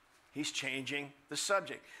 He's changing the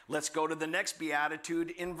subject. Let's go to the next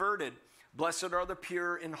beatitude inverted. Blessed are the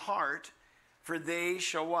pure in heart, for they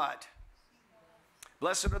shall what?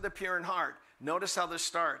 Blessed are the pure in heart. Notice how this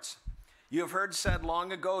starts. You have heard said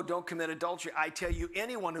long ago, don't commit adultery. I tell you,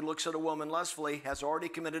 anyone who looks at a woman lustfully has already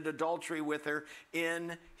committed adultery with her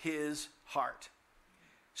in his heart.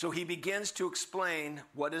 So he begins to explain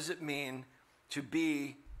what does it mean to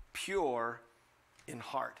be pure in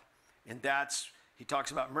heart. And that's, he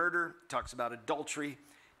talks about murder, talks about adultery,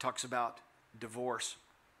 talks about divorce.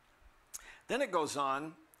 Then it goes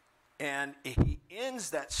on, and he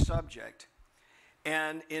ends that subject.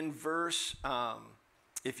 And in verse,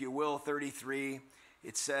 if you will, 33,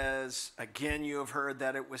 it says, again, you have heard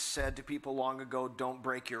that it was said to people long ago, don't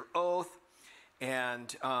break your oath, and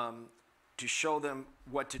to show them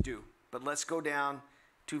what to do. But let's go down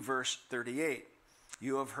to verse 38.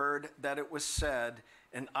 You have heard that it was said,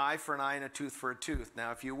 an eye for an eye and a tooth for a tooth.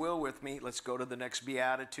 Now, if you will with me, let's go to the next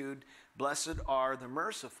beatitude. Blessed are the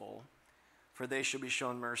merciful, for they shall be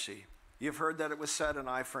shown mercy. You've heard that it was said an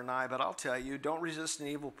eye for an eye, but I'll tell you, don't resist an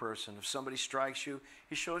evil person. If somebody strikes you,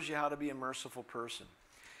 he shows you how to be a merciful person.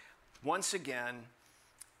 Once again,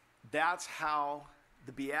 that's how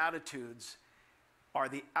the Beatitudes are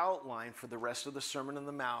the outline for the rest of the Sermon on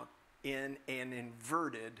the Mount in an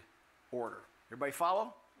inverted order. Everybody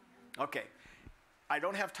follow? Okay. I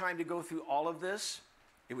don't have time to go through all of this.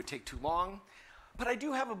 It would take too long. But I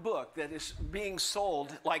do have a book that is being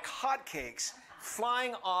sold like hotcakes,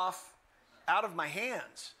 flying off out of my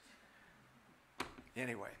hands.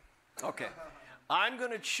 Anyway, okay. I'm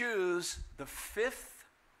going to choose the 5th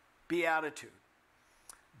Beatitude.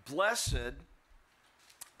 Blessed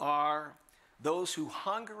are those who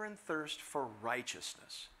hunger and thirst for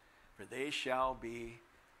righteousness, for they shall be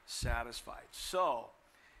satisfied. So,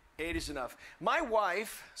 8 is enough. My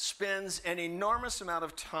wife spends an enormous amount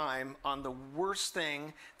of time on the worst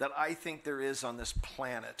thing that I think there is on this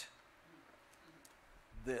planet.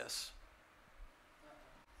 This.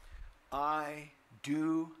 I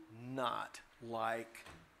do not like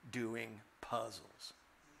doing puzzles.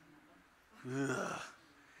 Ugh.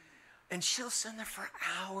 And she'll sit there for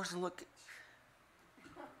hours and look.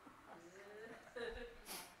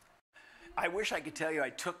 I wish I could tell you I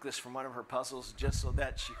took this from one of her puzzles just so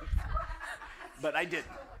that she, but I didn't.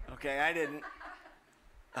 Okay, I didn't.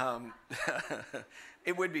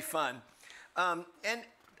 It would be fun, and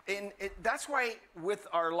that's why with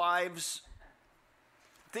our lives,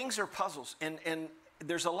 things are puzzles, and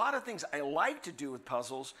there's a lot of things I like to do with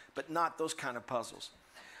puzzles, but not those kind of puzzles.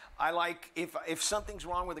 I like if something's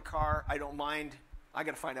wrong with the car, I don't mind. I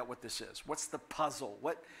got to find out what this is. What's the puzzle?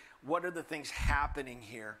 What are the things happening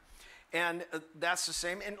here? And that's the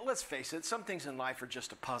same. And let's face it, some things in life are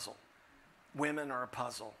just a puzzle. Women are a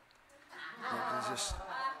puzzle. It's just,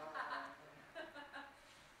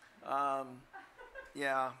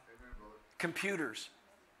 yeah. Computers.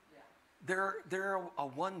 They're a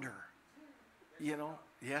wonder. You know,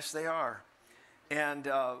 yes, they are. And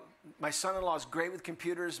my son-in-law is great with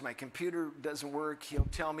computers. My computer doesn't work. He'll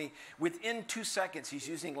tell me within 2 seconds he's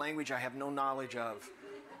using language I have no knowledge of.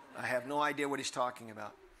 I have no idea what he's talking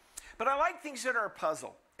about. But I like things that are a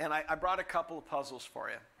puzzle. And I brought a couple of puzzles for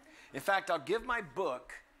you. In fact, I'll give my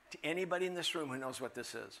book to anybody in this room who knows what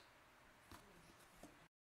this is.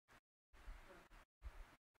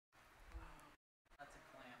 That's a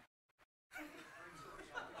clamp.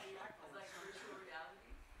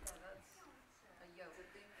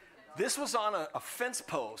 This was on a fence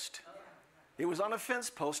post. It was on a fence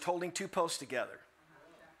post holding 2 posts together.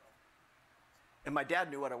 And my dad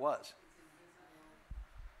knew what it was.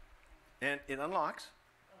 And it unlocks.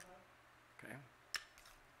 Okay.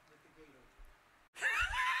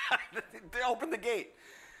 They open the gate.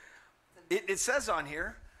 It says on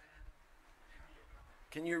here.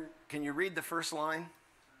 Can you read the first line?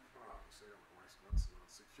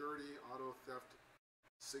 Security, auto theft,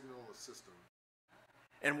 signal system.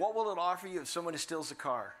 And what will it offer you if someone steals a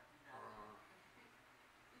car?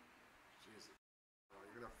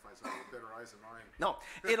 You're going to have to find something with better eyes than mine. No,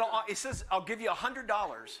 it says, I'll give you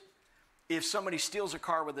 $100 if somebody steals a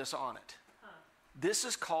car with this on it. This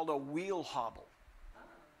is called a wheel hobble.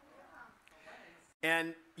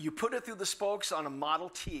 And you put it through the spokes on a Model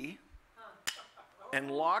T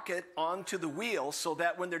and lock it onto the wheel so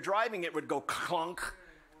that when they're driving it would go clunk,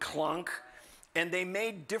 clunk. And they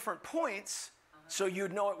made different points so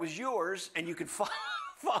you'd know it was yours and you could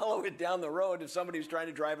follow it down the road if somebody was trying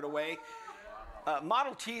to drive it away.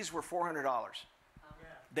 Model Ts were $400.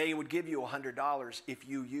 They would give you $100 if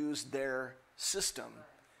you used their system.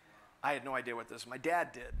 I had no idea what this was. My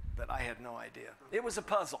dad did, but I had no idea. It was a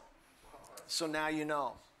puzzle. So now you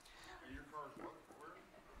know. Your car,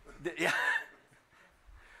 Yeah.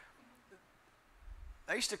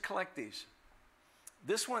 I used to collect these.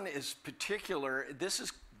 This one is particular. This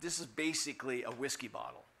is basically a whiskey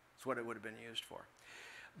bottle. That's what it would have been used for.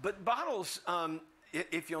 But bottles,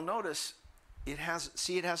 if you'll notice, it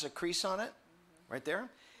has a crease on it right there.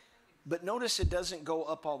 But notice it doesn't go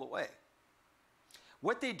up all the way.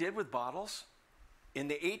 What they did with bottles in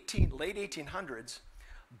the late 1800s,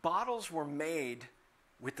 bottles were made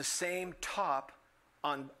with the same top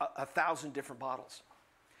on 1,000 different bottles.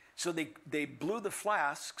 So they blew the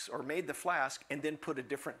flasks or made the flask and then put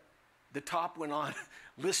the top went on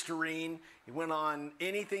Listerine, it went on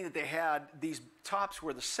anything that they had. These tops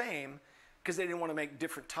were the same because they didn't want to make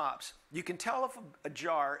different tops. You can tell if a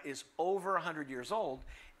jar is over 100 years old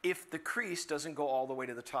if the crease doesn't go all the way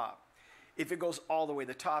to the top. If it goes all the way to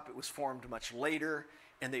the top, it was formed much later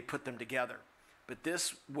and they put them together. But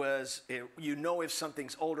this was, you know if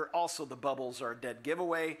something's older. Also, the bubbles are a dead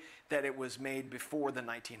giveaway that it was made before the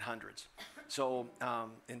 1900s. So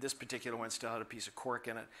in this particular one, it still had a piece of cork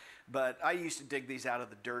in it. But I used to dig these out of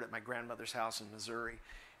the dirt at my grandmother's house in Missouri.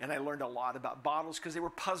 And I learned a lot about bottles because they were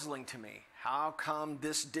puzzling to me. How come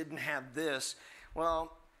this didn't have this?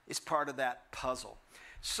 Well, it's part of that puzzle.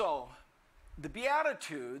 So the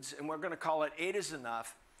Beatitudes, and we're going to call it 8 is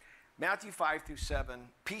enough, Matthew 5 through 7,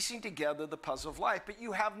 piecing together the puzzle of life. But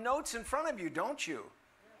you have notes in front of you, don't you?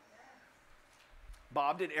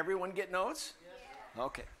 Bob, did everyone get notes?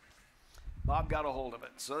 Okay. Bob got a hold of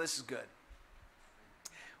it, so this is good.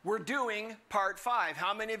 We're doing part 5.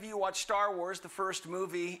 How many of you watched Star Wars, the first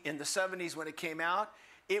movie in the 70s when it came out?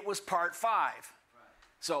 It was part 5.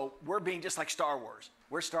 So we're being just like Star Wars.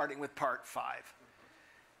 We're starting with part 5.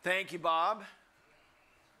 Thank you, Bob.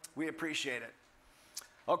 We appreciate it.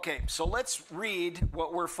 Okay, so let's read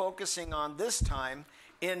what we're focusing on this time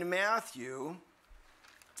in Matthew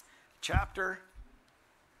chapter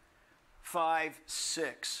 5,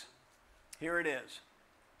 6. Here it is.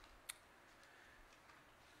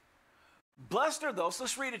 Blessed are those,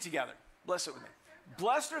 let's read it together. Bless it with me.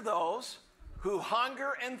 Blessed are those who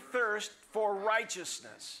hunger and thirst for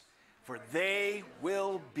righteousness, for they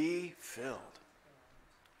will be filled.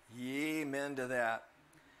 Amen to that.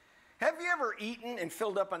 Have you ever eaten and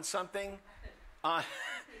filled up on something?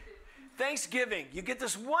 Thanksgiving, you get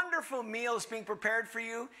this wonderful meal that's being prepared for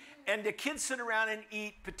you, and the kids sit around and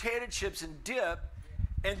eat potato chips and dip,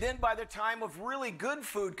 and then by the time of really good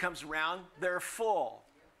food comes around, they're full.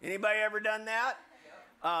 Anybody ever done that?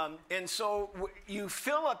 And so you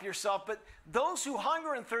fill up yourself, but those who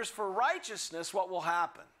hunger and thirst for righteousness, what will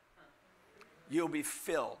happen? You'll be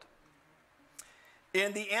filled.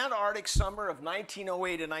 In the Antarctic summer of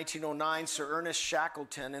 1908 and 1909, Sir Ernest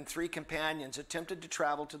Shackleton and 3 companions attempted to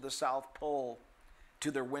travel to the South Pole to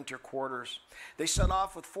their winter quarters. They set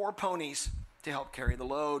off with 4 ponies to help carry the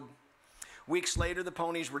load. Weeks later, the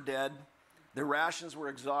ponies were dead. Their rations were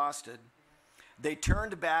exhausted. They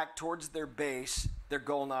turned back towards their base, their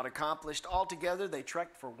goal not accomplished. Altogether, they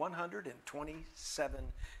trekked for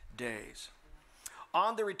 127 days.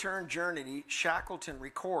 On the return journey, Shackleton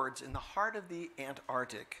records in the heart of the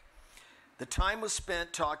Antarctic, the time was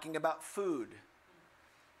spent talking about food,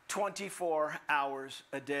 24 hours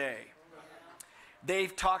a day.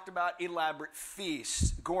 They've talked about elaborate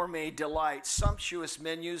feasts, gourmet delights, sumptuous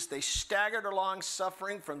menus. They staggered along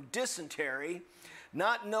suffering from dysentery,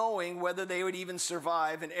 not knowing whether they would even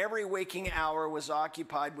survive, and every waking hour was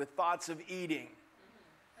occupied with thoughts of eating.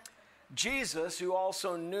 Jesus, who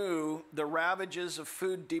also knew the ravages of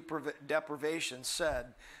food deprivation,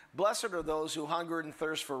 said, "Blessed are those who hunger and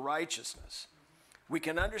thirst for righteousness." We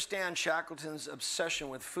can understand Shackleton's obsession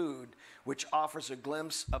with food, which offers a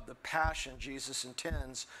glimpse of the passion Jesus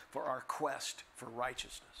intends for our quest for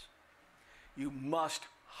righteousness. You must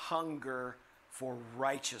hunger for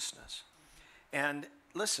righteousness. And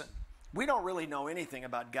listen, we don't really know anything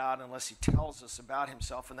about God unless he tells us about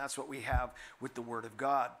himself, and that's what we have with the Word of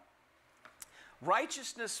God.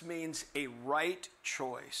 Righteousness means a right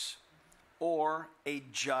choice or a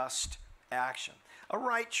just action. A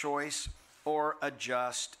right choice or a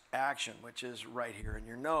just action, which is right here in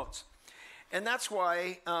your notes. And that's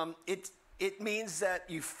why it means that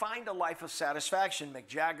you find a life of satisfaction. Mick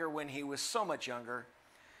Jagger, when he was so much younger,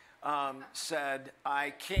 said, "I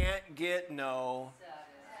can't get no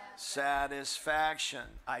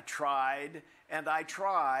satisfaction. I tried, and I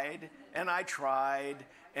tried, and I tried,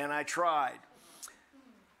 and I tried."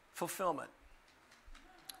 Fulfillment.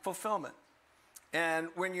 Fulfillment.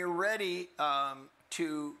 And when you're ready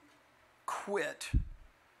to quit,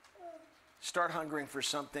 start hungering for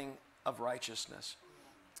something of righteousness.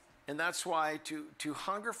 And that's why to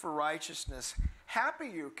hunger for righteousness, happy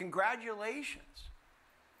you, congratulations,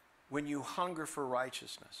 when you hunger for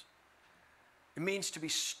righteousness. It means to be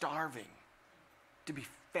starving, to be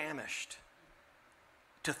famished,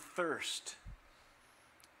 to thirst.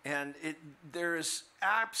 And there is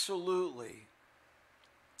absolutely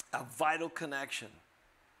a vital connection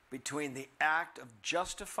between the act of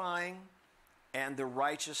justifying and the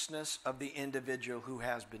righteousness of the individual who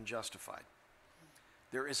has been justified.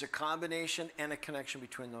 There is a combination and a connection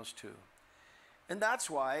between those two. And that's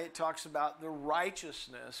why it talks about the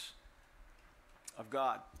righteousness of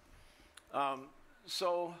God.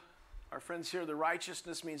 So our friends here, the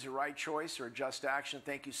righteousness means a right choice or a just action.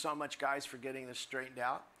 Thank you so much, guys, for getting this straightened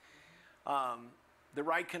out. The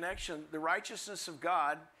right connection, the righteousness of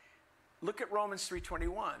God. Look at Romans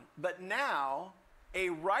 3:21. But now a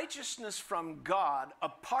righteousness from God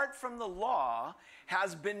apart from the law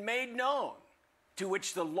has been made known, to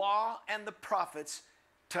which the law and the prophets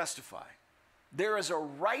testify. There is a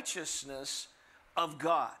righteousness of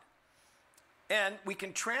God. And we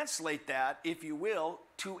can translate that, if you will,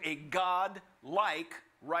 to a God-like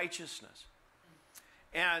righteousness.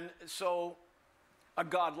 And so a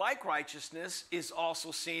God-like righteousness is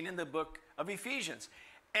also seen in the book of Ephesians.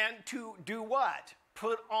 And to do what?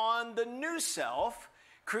 Put on the new self,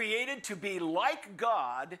 created to be like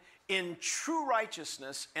God in true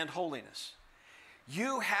righteousness and holiness.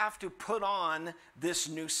 You have to put on this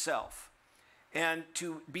new self. And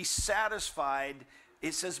to be satisfied,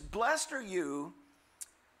 it says, blessed are you,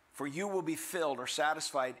 for you will be filled or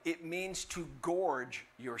satisfied. It means to gorge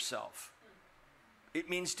yourself. It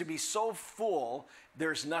means to be so full,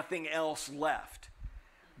 there's nothing else left.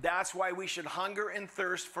 That's why we should hunger and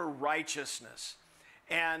thirst for righteousness.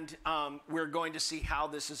 And we're going to see how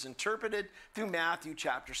this is interpreted through Matthew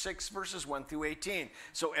chapter 6, verses 1 through 18.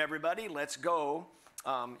 So everybody, let's go.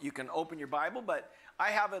 You can open your Bible, but I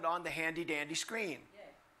have it on the handy-dandy screen.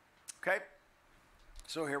 Okay?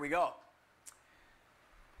 So here we go.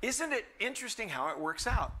 Isn't it interesting how it works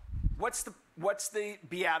out? What's the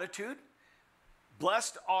beatitude?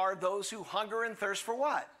 Blessed are those who hunger and thirst for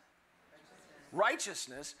what?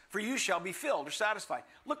 Righteousness, for you shall be filled or satisfied.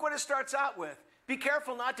 Look what it starts out with. Be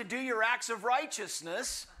careful not to do your acts of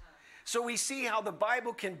righteousness. So we see how the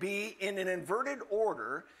Bible can be in an inverted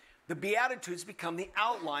order. The Beatitudes become the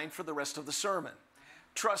outline for the rest of the sermon.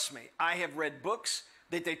 Trust me, I have read books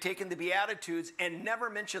that they've taken the Beatitudes and never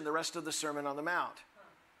mentioned the rest of the Sermon on the Mount.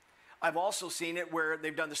 I've also seen it where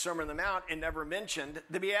they've done the Sermon on the Mount and never mentioned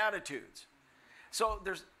the Beatitudes. So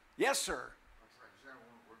there's, yes, sir. I'm sorry, just have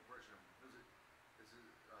one question. Is it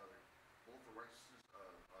both the righteousness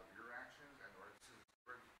of your actions and the righteousness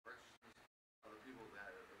of the people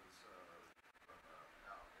that is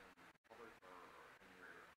out in public or in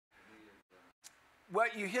your immediate?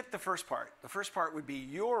 Well, you hit the first part. The first part would be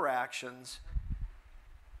your actions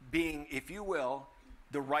being, if you will,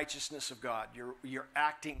 the righteousness of God. You're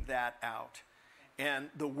acting that out. And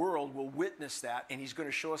the world will witness that, and he's going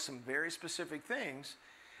to show us some very specific things.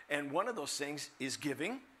 And one of those things is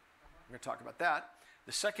giving. We're going to talk about that.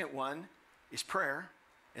 The second one is prayer,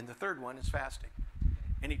 and the third one is fasting.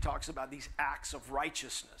 And he talks about these acts of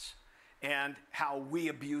righteousness and how we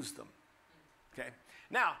abuse them. Okay?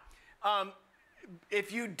 Now,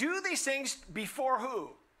 if you do these things before who?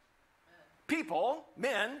 People,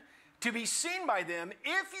 men, to be seen by them.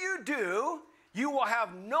 If you do, you will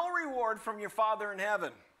have no reward from your Father in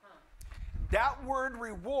heaven. That word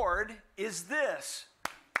reward is this.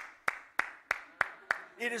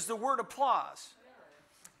 It is the word applause.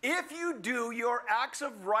 If you do your acts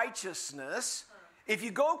of righteousness, if you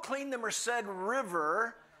go clean the Merced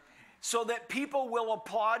River so that people will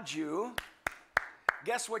applaud you,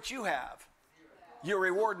 guess what you have? Your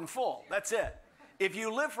reward in full. That's it. If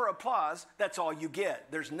you live for applause, that's all you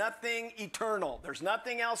get. There's nothing eternal. There's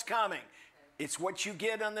nothing else coming. It's what you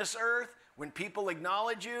get on this earth. When people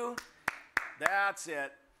acknowledge you, that's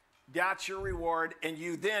it. That's your reward. And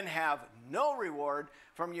you then have no reward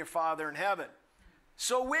from your Father in heaven.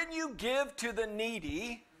 So when you give to the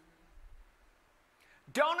needy,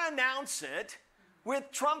 don't announce it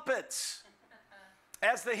with trumpets,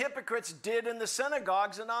 as the hypocrites did in the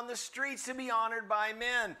synagogues and on the streets to be honored by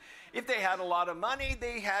men. If they had a lot of money,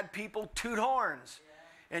 they had people toot horns.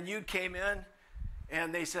 And you came in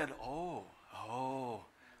and they said, oh,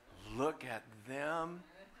 look at them.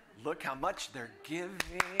 Look how much they're giving.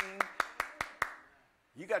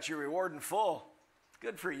 You got your reward in full.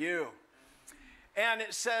 Good for you. And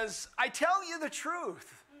it says, I tell you the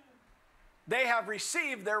truth. They have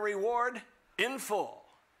received their reward in full.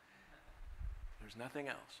 There's nothing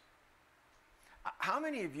else. How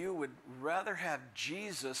many of you would rather have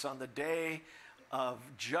Jesus on the day of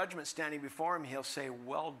judgment standing before him? He'll say,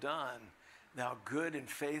 well done, thou good and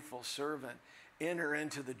faithful servant. Enter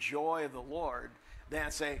into the joy of the Lord. Than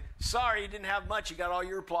say, sorry, you didn't have much. You got all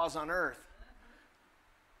your applause on earth.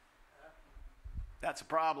 That's a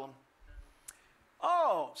problem.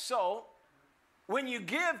 Oh, so when you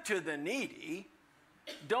give to the needy,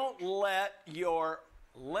 don't let your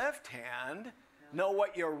left hand know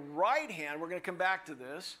what your right hand, we're going to come back to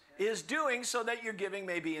this, is doing, so that your giving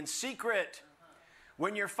may be in secret.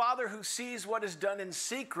 When your Father who sees what is done in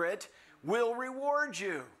secret will reward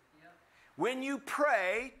you. When you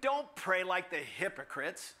pray, don't pray like the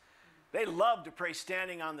hypocrites. They love to pray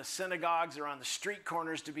standing on the synagogues or on the street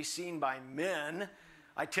corners to be seen by men.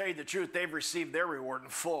 I tell you the truth, they've received their reward in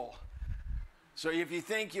full. So if you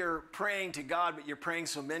think you're praying to God, but you're praying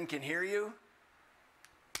so men can hear you,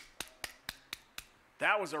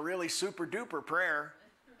 that was a really super duper prayer.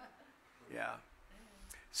 Yeah.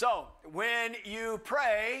 So when you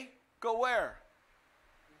pray, go where?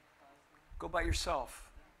 Go by yourself.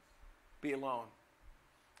 Be alone.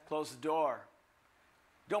 Close the door.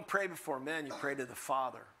 Don't pray before men. You pray to the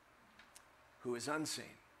Father who is unseen.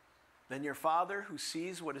 Then your Father who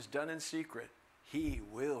sees what is done in secret, he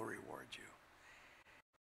will reward you.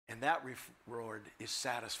 And that reward is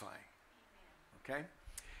satisfying. Okay?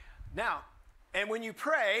 Now, and when you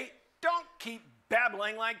pray, don't keep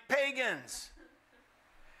babbling like pagans.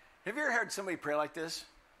 Have you ever heard somebody pray like this?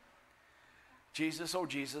 Jesus, oh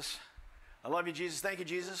Jesus, I love you, Jesus. Thank you,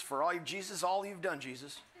 Jesus, for all you've done,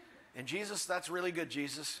 Jesus. And Jesus, that's really good,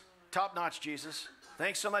 Jesus. Top notch, Jesus.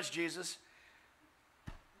 Thanks so much, Jesus.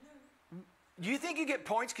 Do you think you get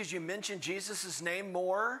points because you mention Jesus' name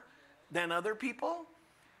more than other people?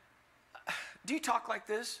 Do you talk like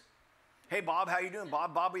this? Hey, Bob, how you doing,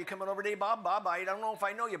 Bob? Bob, are you coming over today, Bob? Bob, I don't know if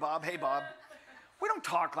I know you, Bob. Hey, Bob. We don't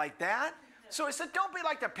talk like that. So I said, don't be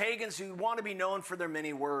like the pagans who want to be known for their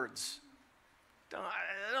many words.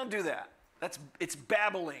 Don't do that. It's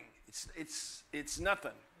babbling. It's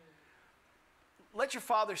nothing. Let your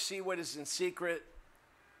Father see what is in secret.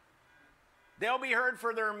 They'll be heard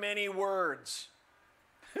for their many words.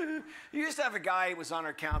 You used to have a guy who was on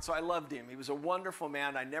our council. I loved him. He was a wonderful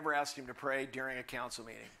man. I never asked him to pray during a council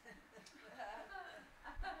meeting.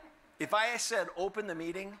 If I said open the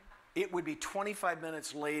meeting, it would be 25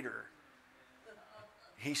 minutes later.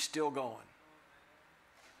 He's still going.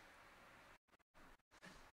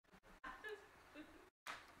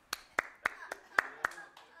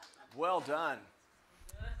 Well done.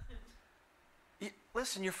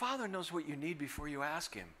 Listen, your Father knows what you need before you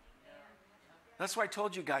ask Him. That's why I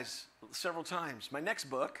told you guys several times. My next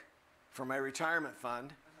book for my retirement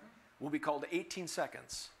fund will be called 18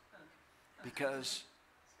 Seconds, because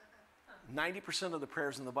 90% of the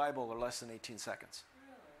prayers in the Bible are less than 18 seconds.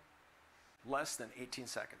 Less than 18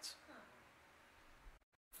 seconds.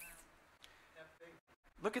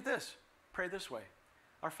 Look at this. Pray this way.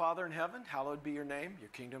 Our Father in heaven, hallowed be your name.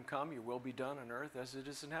 Your kingdom come, your will be done on earth as it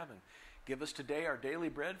is in heaven. Give us today our daily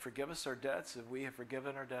bread. Forgive us our debts as we have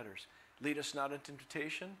forgiven our debtors. Lead us not into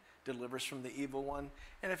temptation. Deliver us from the evil one.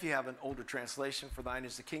 And if you have an older translation, for thine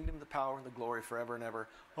is the kingdom, the power, and the glory forever and ever.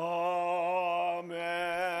 Amen.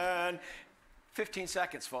 15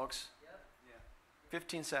 seconds, folks.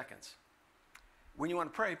 15 seconds. When you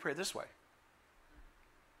want to pray, pray this way.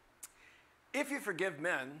 If you forgive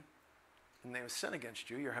men, and they have sinned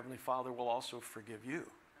against you, your heavenly Father will also forgive you.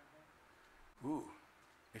 Ooh.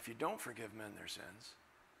 If you don't forgive men their sins,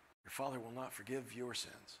 your Father will not forgive your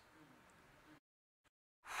sins.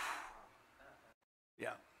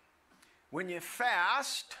 Yeah. When you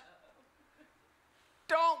fast,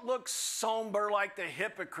 don't look somber like the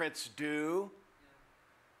hypocrites do.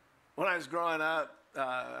 When I was growing up,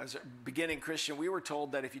 as a beginning Christian, we were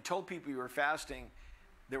told that if you told people you were fasting,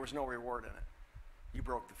 there was no reward in it. You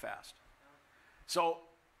broke the fast. So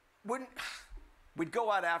we'd go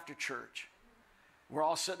out after church. We're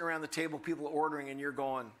all sitting around the table, people ordering, and you're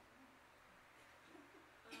going,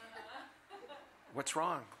 what's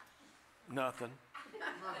wrong? Nothing.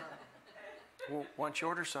 Well, why don't you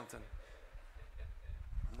order something?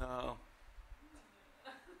 No.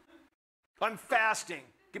 I'm fasting.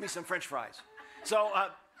 Give me some French fries. So,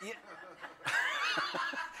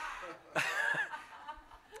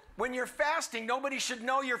 when you're fasting, nobody should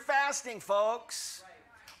know you're fasting, folks.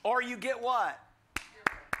 Or you get what?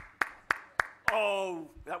 Oh,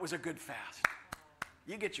 that was a good fast.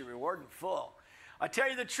 You get your reward in full. I tell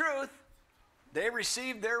you the truth, they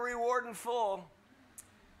received their reward in full.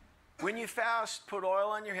 When you fast, put oil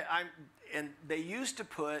on your head. And they used to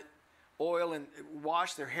put oil and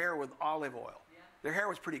wash their hair with olive oil. Their hair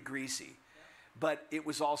was pretty greasy, but it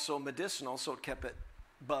was also medicinal, so it kept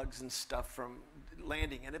bugs and stuff from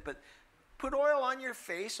landing in it. But put oil on your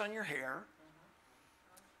face, on your hair.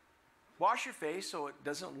 Wash your face so it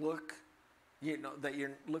doesn't look, that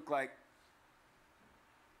you look like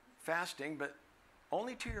fasting, but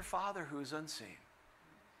only to your Father who is unseen.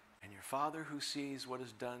 And your Father who sees what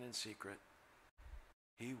is done in secret,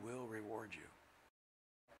 He will reward you.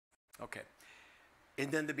 Okay.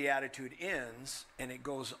 And then the Beatitude ends, and it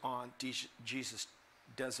goes on. Jesus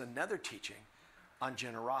does another teaching on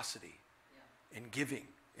generosity and giving.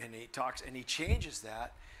 And he talks, and he changes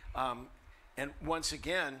that. And once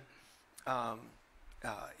again,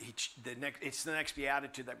 it's the next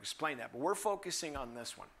Beatitude that will explain that. But we're focusing on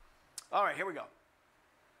this one. All right, here we go.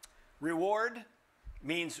 Reward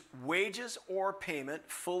means wages or payment,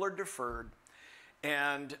 full or deferred.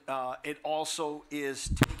 And it also is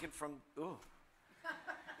taken from, ooh.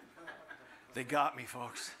 They got me,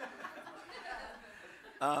 folks.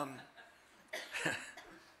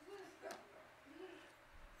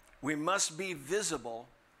 We must be visible.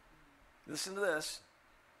 Listen to this.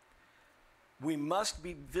 We must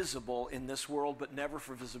be visible in this world, but never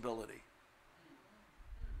for visibility.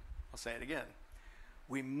 I'll say it again.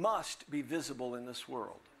 We must be visible in this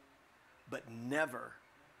world, but never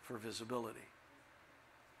for visibility.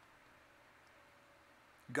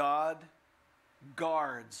 God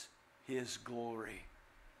guards his glory.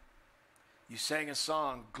 You sang a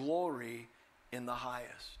song, Glory in the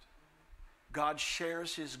Highest. God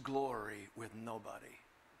shares his glory with nobody.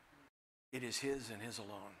 It is his and his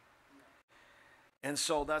alone. And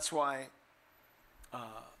so that's why,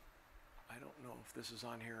 I don't know if this is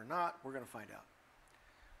on here or not. We're going to find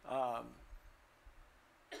out.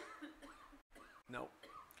 No.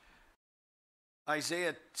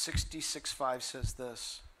 Isaiah 66:5 says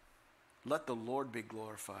this, let the Lord be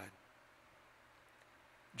glorified.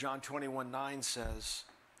 John 21:9 says,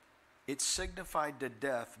 it signified the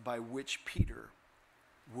death by which Peter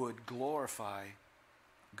would glorify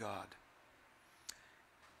God.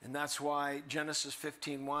 And that's why Genesis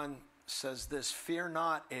 15:1 says this, fear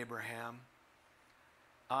not, Abraham,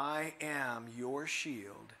 I am your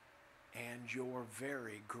shield and your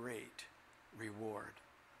very great reward.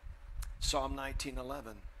 Psalm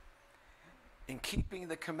 19:11, in keeping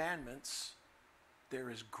the commandments, there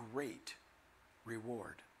is great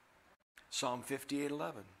reward. Psalm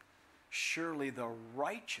 58:11, surely the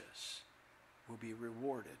righteous will be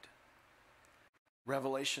rewarded.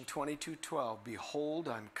 Revelation 22:12, behold,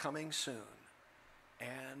 I'm coming soon,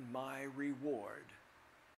 and my reward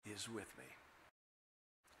is with me.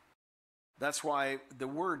 That's why the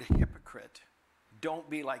word hypocrite, don't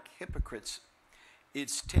be like hypocrites,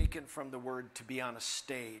 it's taken from the word to be on a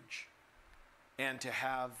stage and to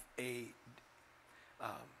have a,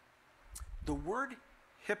 the word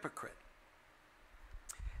hypocrite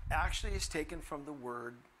actually is taken from the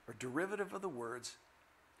word, or derivative of the words,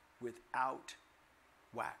 without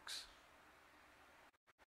wax.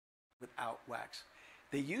 Without wax.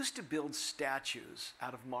 They used to build statues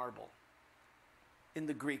out of marble in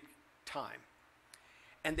the Greek time.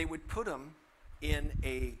 And they would put them in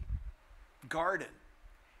a garden.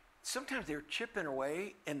 Sometimes they were chipping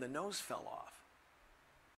away and the nose fell off.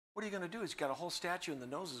 What are you going to do? Is you got a whole statue and the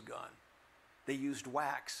nose is gone. They used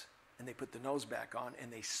wax and they put the nose back on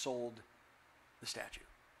and they sold the statue.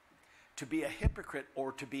 To be a hypocrite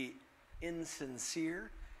or to be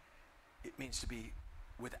insincere, it means to be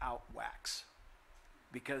without wax.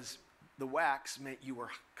 Because the wax meant you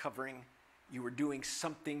were covering, you were doing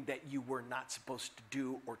something that you were not supposed to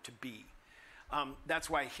do or to be. That's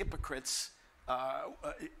why hypocrites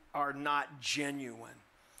are not genuine.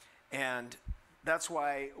 And that's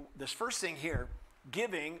why this first thing here,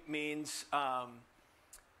 giving means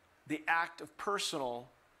the act of personal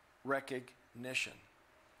recognition.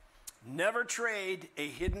 Never trade a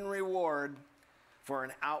hidden reward for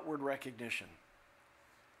an outward recognition.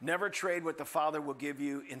 Never trade what the Father will give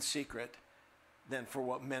you in secret than for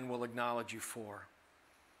what men will acknowledge you for.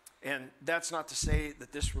 And that's not to say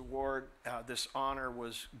that this reward, this honor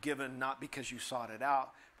was given not because you sought it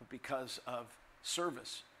out, but because of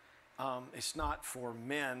service. It's not for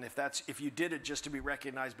men. If you did it just to be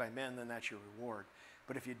recognized by men, then that's your reward.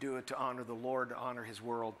 But if you do it to honor the Lord, to honor his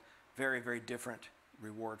world, very, very different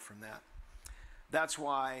reward from that. That's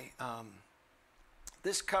why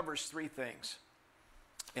this covers three things.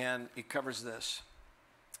 And it covers this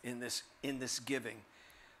in this giving.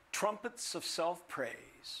 Trumpets of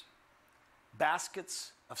self-praise,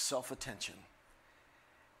 baskets of self-attention,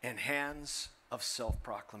 and hands of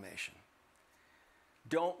self-proclamation.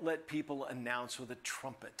 Don't let people announce with a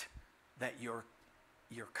trumpet that you're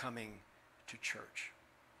coming to church.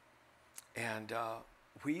 And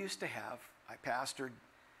we used to have, I pastored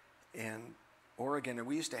in Oregon, and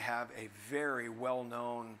we used to have a very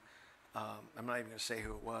well-known, I'm not even going to say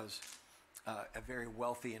who it was, a very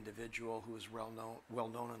wealthy individual who was well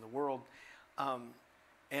known in the world.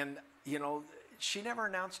 And, you know, she never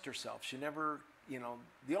announced herself. She never, you know,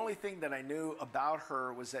 the only thing that I knew about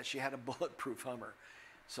her was that she had a bulletproof Hummer.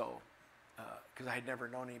 So, because I had never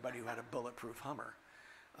known anybody who had a bulletproof Hummer.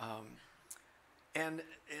 And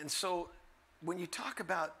so when you talk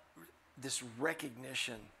about this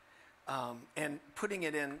recognition and putting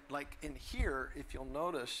it in, like in here, if you'll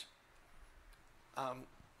notice,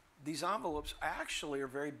 these envelopes actually are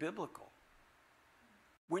very biblical.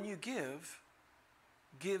 When you give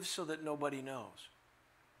so that nobody knows.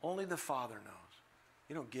 Only the Father knows.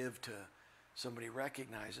 You don't give to somebody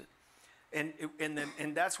recognize it.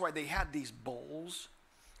 And that's why they had these bowls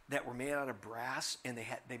that were made out of brass, and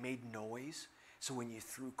they made noise. So when you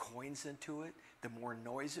threw coins into it, the more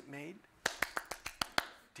noise it made.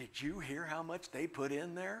 Did you hear how much they put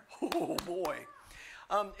in there? Oh boy.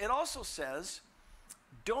 It also says,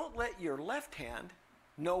 don't let your left hand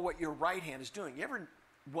know what your right hand is doing. You ever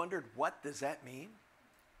wondered what does that mean?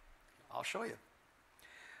 I'll show you.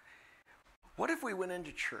 What if we went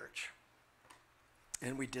into church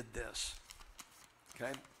and we did this?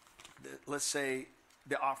 Okay? Let's say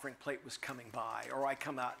the offering plate was coming by, or I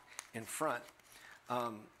come out in front.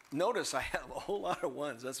 Notice I have a whole lot of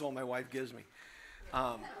ones. That's all my wife gives me.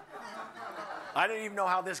 I didn't even know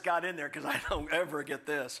how this got in there because I don't ever get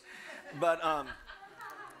this. But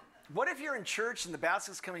what if you're in church and the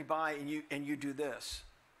basket's coming by and you do this?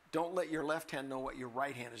 Don't let your left hand know what your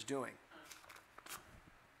right hand is doing.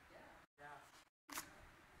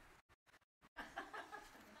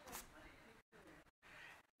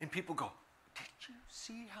 And people go, did you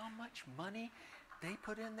see how much money they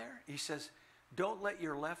put in there? He says, don't let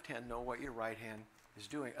your left hand know what your right hand is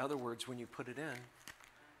doing. In other words, when you put it in,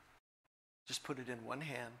 just put it in one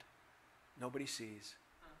hand. Nobody sees.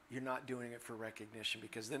 You're not doing it for recognition,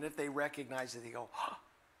 because then if they recognize it, they go, oh.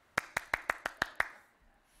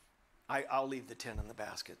 I'll leave the 10 in the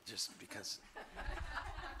basket just because.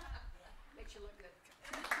 Makes you look good.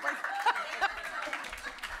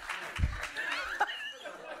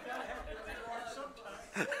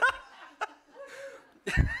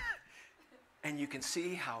 And you can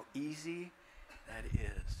see how easy that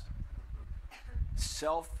is.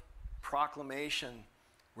 Self-proclamation,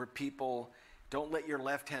 where people don't let your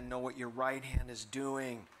left hand know what your right hand is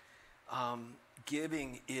doing.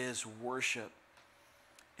 Giving is worship.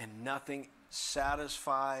 And nothing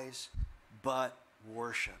satisfies but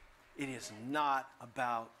worship. It is not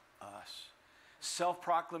about us.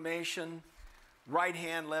 Self-proclamation, right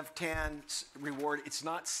hand, left hand, reward, it's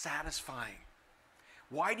not satisfying.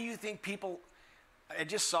 Why do you think people, I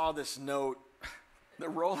just saw this note, the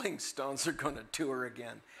Rolling Stones are going to tour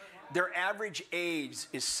again. Their average age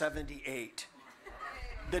is 78.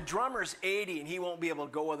 The drummer's 80 and he won't be able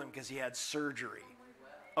to go with them because he had surgery.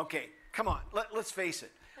 Okay, come on, let's face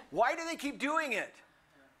it. Why do they keep doing it?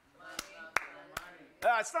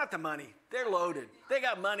 It's not the money. They're loaded. They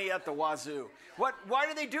got money at the wazoo. Why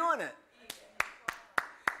are they doing it?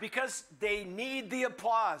 Because they need the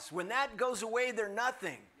applause. When that goes away, they're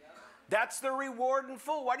nothing. That's the reward in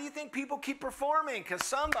full. Why do you think people keep performing? Because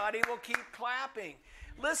somebody will keep clapping.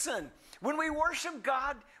 Listen, when we worship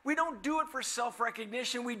God, we don't do it for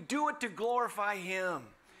self-recognition. We do it to glorify Him.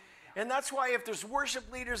 And that's why if there's worship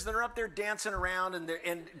leaders that are up there dancing around and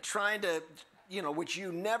trying to, which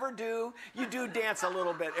you never do, you do dance a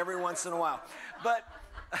little bit every once in a while. But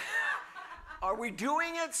are we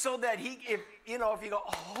doing it so that if you go,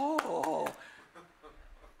 oh,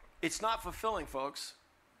 it's not fulfilling, folks.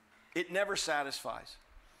 It never satisfies.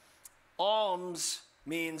 Alms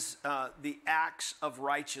means the acts of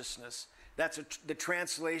righteousness. That's the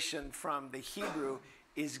translation from the Hebrew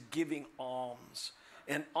is giving alms.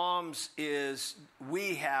 And alms is,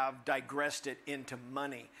 we have digressed it into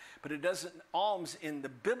money. But it doesn't, alms in the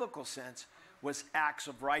biblical sense was acts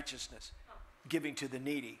of righteousness. Giving to the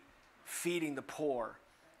needy, feeding the poor,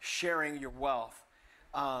 sharing your wealth.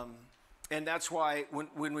 And that's why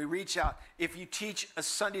when we reach out, if you teach a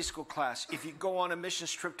Sunday school class, if you go on a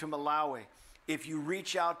missions trip to Malawi, if you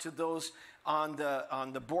reach out to those on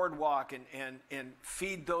the boardwalk and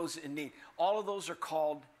feed those in need, all of those are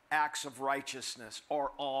called acts of righteousness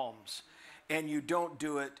or alms. And you don't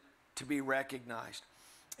do it to be recognized.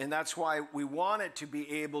 And that's why we want it to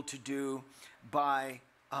be able to do by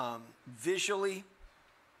visually,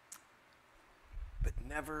 but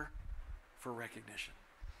never for recognition.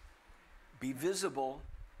 Be visible,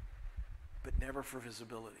 but never for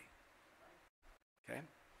visibility. Okay?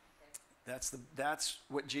 That's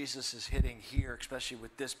what Jesus is hitting here, especially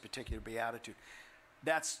with this particular beatitude.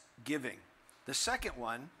 That's giving. The second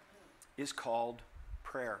one is called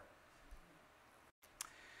prayer.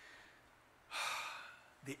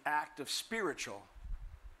 The act of spiritual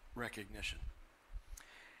recognition.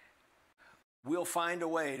 We'll find a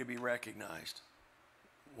way to be recognized,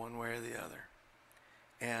 one way or the other.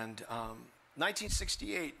 And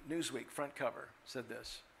 1968 Newsweek front cover said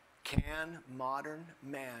this: "Can modern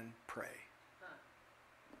man pray?"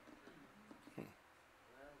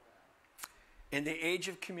 In the age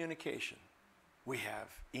of communication, we have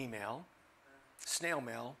email, snail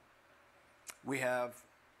mail, we have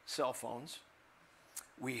cell phones,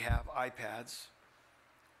 we have iPads,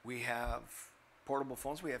 we have portable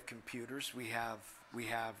phones, we have computers, we have.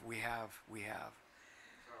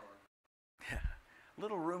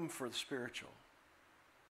 Little room for the spiritual.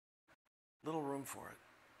 Little room for it.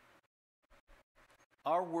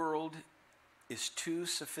 Our world is too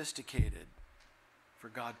sophisticated for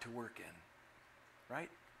God to work in, right?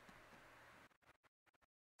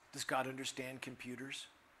 Does God understand computers?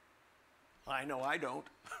 I know I don't.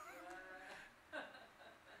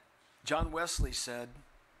 John Wesley said,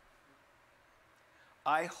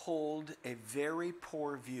 "I hold a very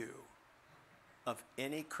poor view of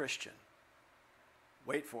any Christian,"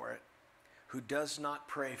 wait for it, "who does not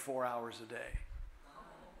pray 4 hours a day."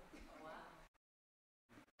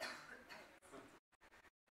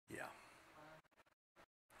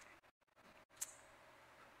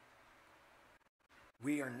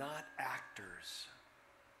 We are not actors.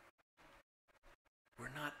 We're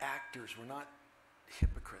not actors. We're not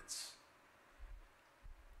hypocrites.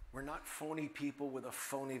 We're not phony people with a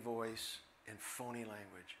phony voice and phony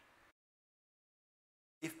language.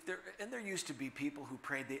 There used to be people who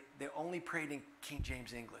prayed, they only prayed in King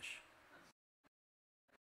James English.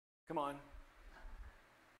 Come on.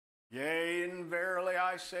 Yea, and verily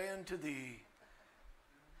I say unto thee.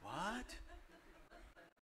 What?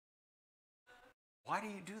 Why do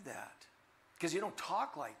you do that? Because you don't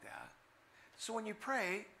talk like that. So when you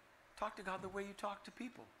pray, talk to God the way you talk to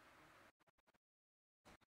people.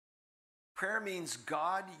 Prayer means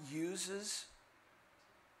God uses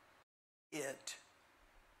it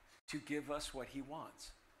to give us what he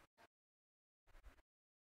wants.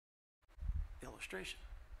 Illustration.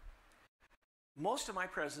 Most of my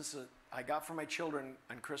presents that I got for my children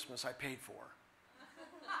on Christmas, I paid for.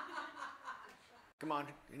 Come on,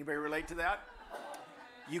 anybody relate to that?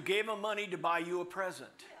 You gave them money to buy you a present.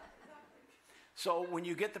 So when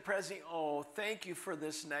you get the present, oh, thank you for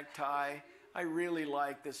this necktie. I really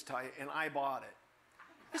like this tie, and I bought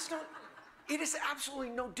it. It is absolutely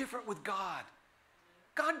no different with God.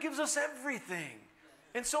 God gives us everything.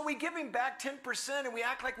 And so we give him back 10% and we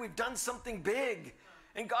act like we've done something big.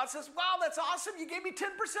 And God says, wow, that's awesome. You gave me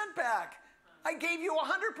 10% back. I gave you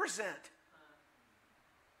 100%.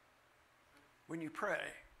 When you pray,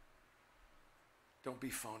 don't be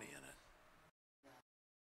phony in it.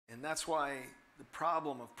 And that's why the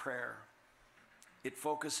problem of prayer, it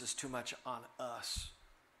focuses too much on us,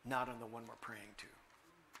 not on the one we're praying to.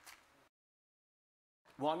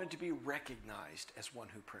 Wanted to be recognized as one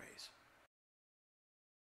who prays.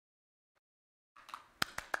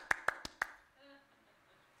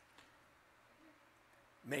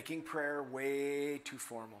 Making prayer way too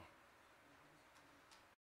formal.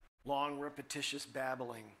 Long, repetitious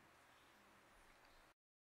babbling.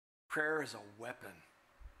 Prayer is a weapon.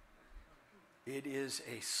 It is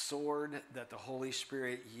a sword that the Holy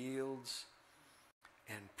Spirit yields.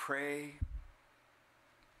 And pray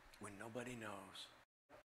when nobody knows.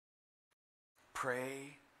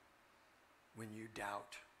 Pray when you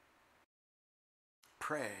doubt.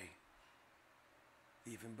 Pray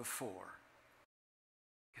even before,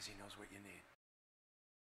 because he knows what you need.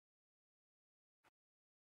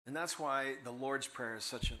 And that's why the Lord's Prayer is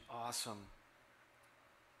such an awesome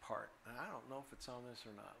part. And I don't know if it's on this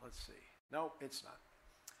or not. Let's see. No, it's not.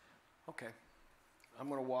 Okay. I'm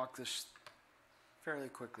going to walk this fairly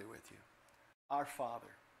quickly with you. Our Father.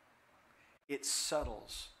 It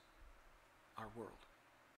settles our world.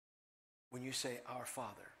 When you say our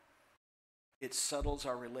Father, it settles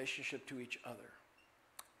our relationship to each other.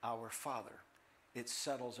 Our Father. It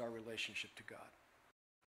settles our relationship to God.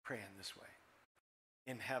 Pray in this way.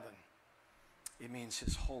 In heaven, it means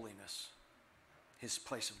his holiness, his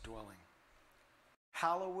place of dwelling.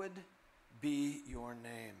 Hallowed be your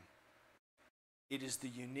name. It is the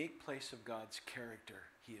unique place of God's character.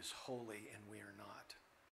 He is holy and we are not.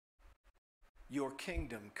 Your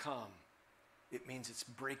kingdom come. It means it's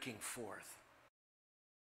breaking forth.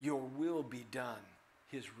 Your will be done,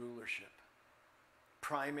 his rulership.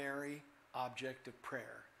 Primary object of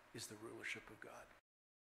prayer is the rulership of God.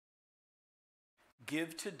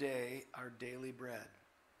 Give today our daily bread.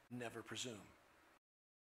 Never presume.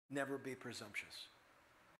 Never be presumptuous.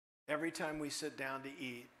 Every time we sit down to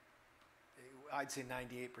eat, I'd say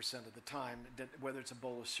 98% of the time, whether it's a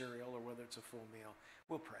bowl of cereal or whether it's a full meal,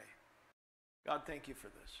 we'll pray. God, thank you for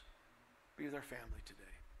this. Be with our family today.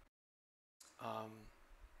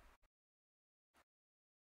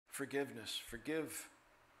 Forgiveness. Forgive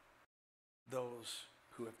those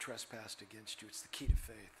who have trespassed against you. It's the key to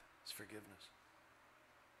faith. It's forgiveness.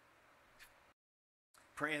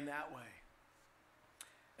 Praying that way.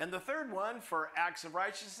 And the third one for acts of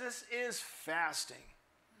righteousness is fasting.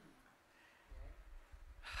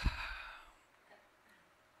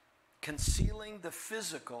 Concealing the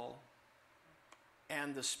physical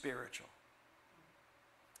and the spiritual.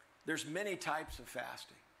 There's many types of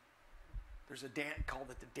fasting. There's called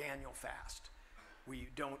it the Daniel fast, where you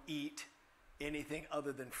don't eat anything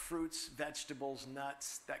other than fruits, vegetables,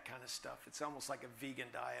 nuts, that kind of stuff. It's almost like a vegan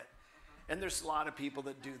diet. And there's a lot of people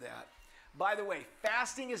that do that. By the way,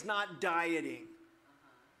 fasting is not dieting.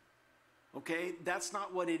 Okay? That's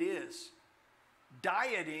not what it is.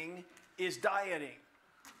 Dieting is dieting.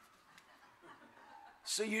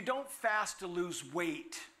 So you don't fast to lose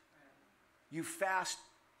weight. You fast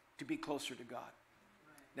to be closer to God.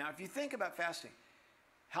 Now, if you think about fasting,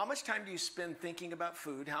 how much time do you spend thinking about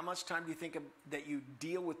food? How much time do you think that you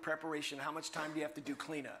deal with preparation? How much time do you have to do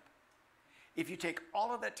cleanup? If you take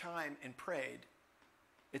all of that time and prayed,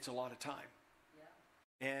 it's a lot of time.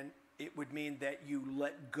 And it would mean that you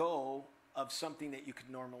let go of something that you could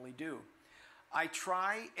normally do. I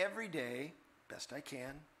try every day, best I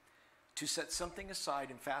can, to set something aside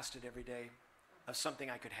and fast it every day of something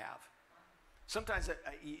I could have. Sometimes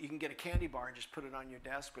you can get a candy bar and just put it on your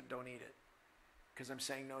desk, but don't eat it, because I'm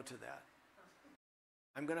saying no to that.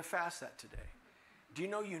 I'm going to fast that today. Do you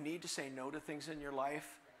know you need to say no to things in your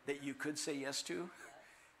life that you could say yes to?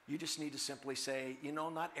 You just need to simply say, you know,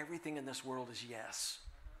 not everything in this world is yes.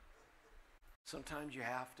 Sometimes you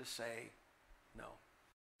have to say no.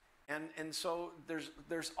 And so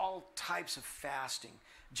there's all types of fasting.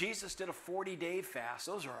 Jesus did a 40-day fast.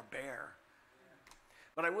 Those are a bear.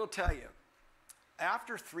 But I will tell you,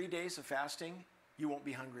 after 3 days of fasting, you won't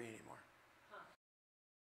be hungry anymore.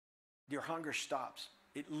 Your hunger stops.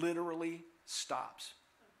 It literally stops.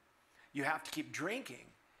 You have to keep drinking,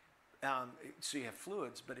 so you have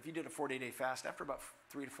fluids. But if you did a 40-day fast, after about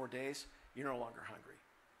 3 to 4 days, you're no longer hungry.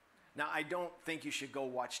 Now, I don't think you should go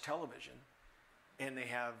watch television and they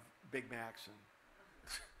have Big Macs and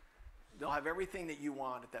they'll have everything that you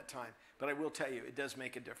want at that time. But I will tell you, it does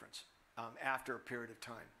make a difference after a period of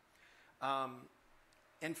time.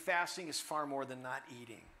 And fasting is far more than not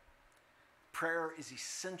eating. Prayer is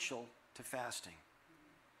essential to fasting,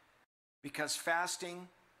 because fasting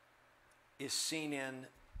is seen in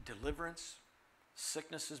deliverance,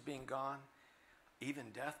 sicknesses being gone,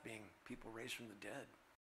 even death being people raised from the dead.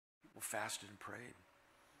 People fasted and prayed.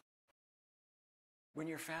 When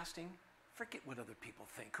you're fasting, forget what other people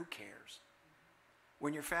think. Who cares?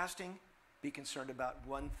 When you're fasting, be concerned about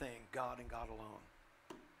one thing, God and God alone.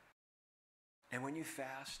 And when you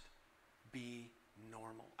fast, be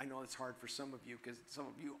normal. I know it's hard for some of you because some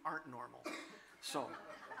of you aren't normal. So,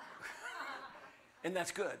 and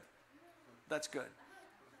that's good. That's good.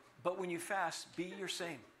 But when you fast, be your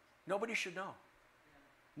same. Nobody should know.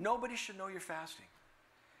 Nobody should know you're fasting.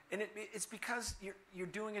 And it's because you're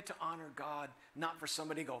doing it to honor God, not for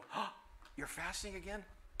somebody to go, oh, you're fasting again?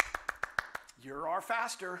 You're our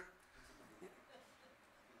faster.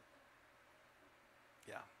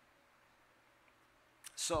 Yeah.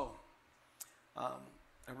 So,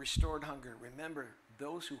 a restored hunger. Remember,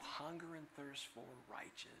 those who hunger and thirst for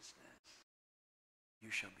righteousness,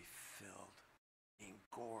 you shall be filled,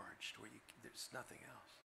 engorged, where there's nothing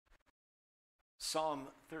else. Psalm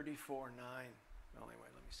 34:9. Well, anyway,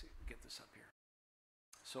 let me see. Get this up here.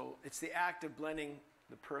 So it's the act of blending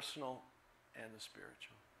the personal and the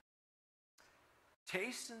spiritual.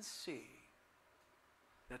 Taste and see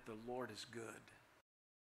that the Lord is good.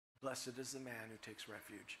 Blessed is the man who takes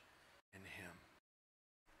refuge in him.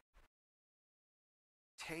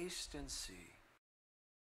 Taste and see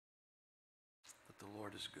that the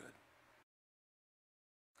Lord is good.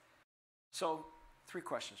 So, 3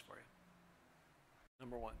 questions for you.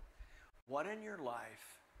 Number 1, what in your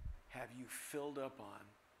life have you filled up on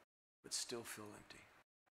but still feel empty?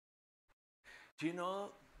 Do you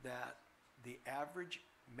know that the average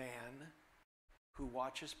man who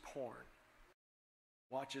watches porn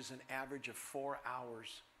watches an average of 4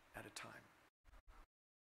 hours at a time?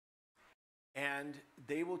 And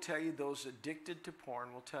they will tell you, those addicted to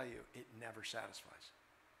porn will tell you, it never satisfies.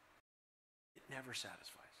 It never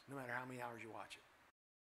satisfies, no matter how many hours you watch it.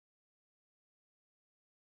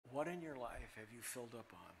 What in your life have you filled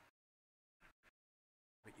up on,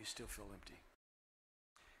 but you still feel empty?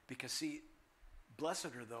 Because see, blessed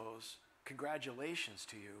are those, congratulations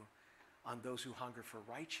to you, on those who hunger for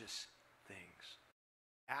righteous things,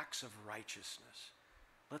 acts of righteousness.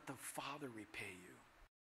 Let the Father repay you.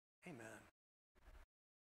 Amen.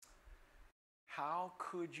 How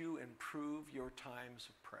could you improve your times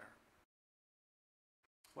of prayer?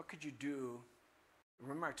 What could you do?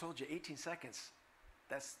 Remember, I told you 18 seconds.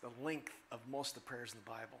 That's the length of most of the prayers in the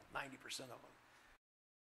Bible, 90% of them.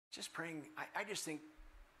 Just praying. I just think,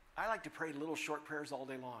 I like to pray little short prayers all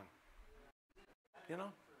day long. You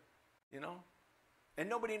know? And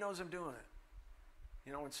nobody knows I'm doing it.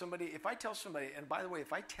 You know, when somebody, if I tell somebody, and by the way,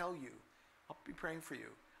 if I tell you, I'll be praying for you,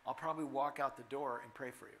 I'll probably walk out the door and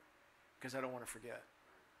pray for you, because I don't want to forget.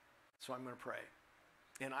 So I'm going to pray.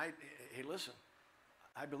 And hey, listen,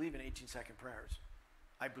 I believe in 18-second prayers.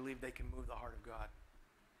 I believe they can move the heart of God.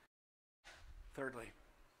 Thirdly,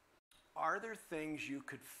 are there things you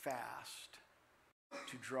could fast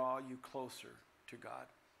to draw you closer to God?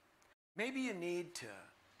 Maybe you need to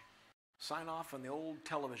sign off on the old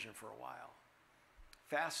television for a while.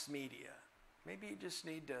 Fast media. Maybe you just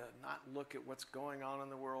need to not look at what's going on in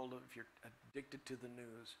the world if you're addicted to the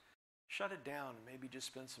news. Shut it down and maybe just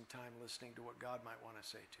spend some time listening to what God might want to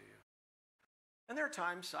say to you. And there are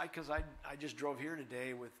times, because I just drove here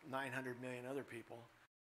today with 900 million other people,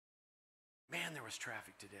 Man, there was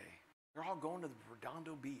traffic today. They're all going to the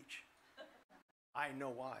Redondo Beach. I know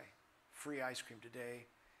why. Free ice cream today.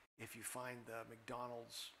 If you find the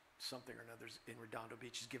McDonald's something or another in Redondo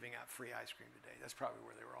Beach is giving out free ice cream today. That's probably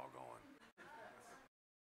where they were all going.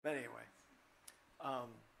 But anyway,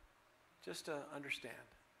 just to understand.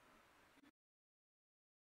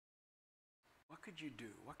 What could you do?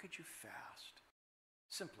 What could you fast?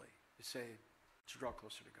 Simply to say, to draw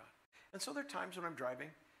closer to God. And so there are times when I'm driving,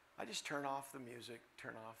 I just turn off the music,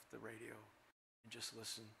 turn off the radio, and just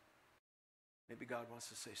listen. Maybe God wants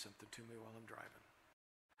to say something to me while I'm driving.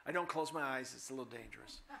 I don't close my eyes. It's a little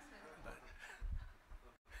dangerous.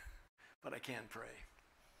 But I can pray.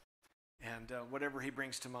 And whatever he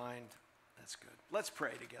brings to mind, that's good. Let's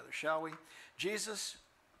pray together, shall we? Jesus,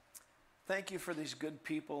 thank you for these good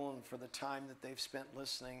people and for the time that they've spent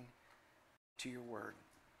listening to your word.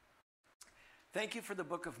 Thank you for the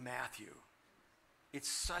book of Matthew. It's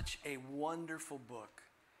such a wonderful book,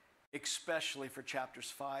 especially for chapters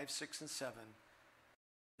 5, 6, and 7,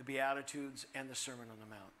 the Beatitudes and the Sermon on the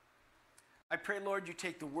Mount. I pray, Lord, you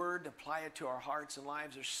take the word, apply it to our hearts and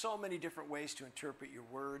lives. There's so many different ways to interpret your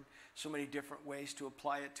word, so many different ways to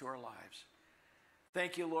apply it to our lives.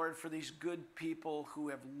 Thank you, Lord, for these good people who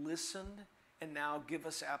have listened and now give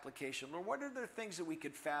us application. Lord, what are the things that we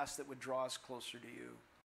could fast that would draw us closer to you?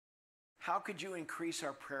 How could you increase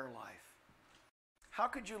our prayer life? How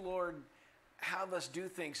could you, Lord, have us do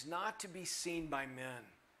things not to be seen by men,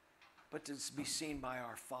 but to be seen by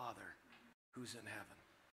our Father who's in heaven?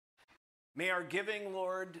 May our giving,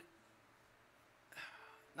 Lord,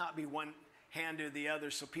 not be one hand to the other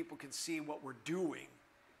so people can see what we're doing,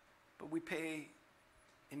 but we pay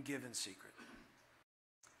and give in secret.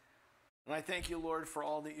 And I thank you, Lord, for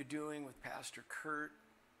all that you're doing with Pastor Kurt,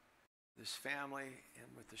 this family, and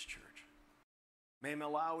with this church. May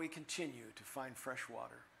Malawi continue to find fresh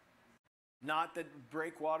water. Not that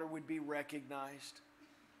breakwater would be recognized,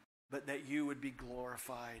 but that you would be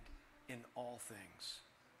glorified in all things.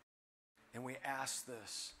 And we ask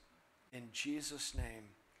this in Jesus' name.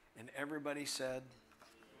 And everybody said,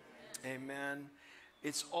 Amen.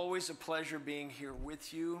 It's always a pleasure being here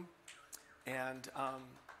with you. And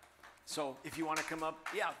so if you want to come up,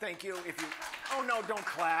 yeah, thank you. If you, oh no, don't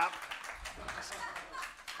clap.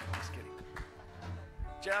 Just kidding.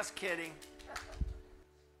 Just kidding.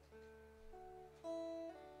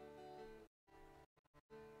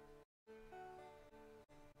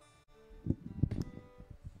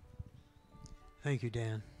 Thank you,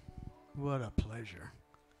 Dan. What a pleasure.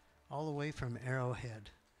 All the way from Arrowhead.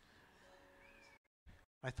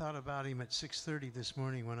 I thought about him at 6:30 this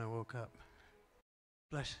morning when I woke up.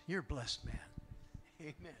 You're a blessed man.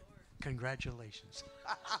 Amen. Congratulations.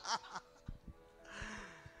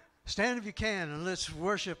 Stand if you can and let's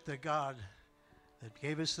worship the God that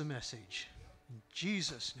gave us the message. In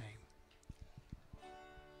Jesus' name.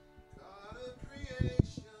 God of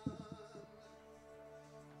creation,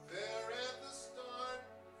 there at the start,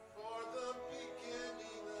 for the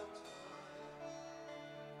beginning of time.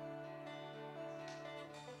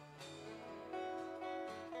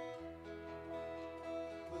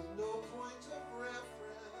 With no point of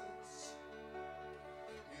reference,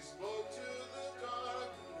 you spoke to the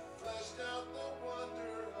dark and fleshed out the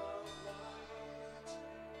wonder of light.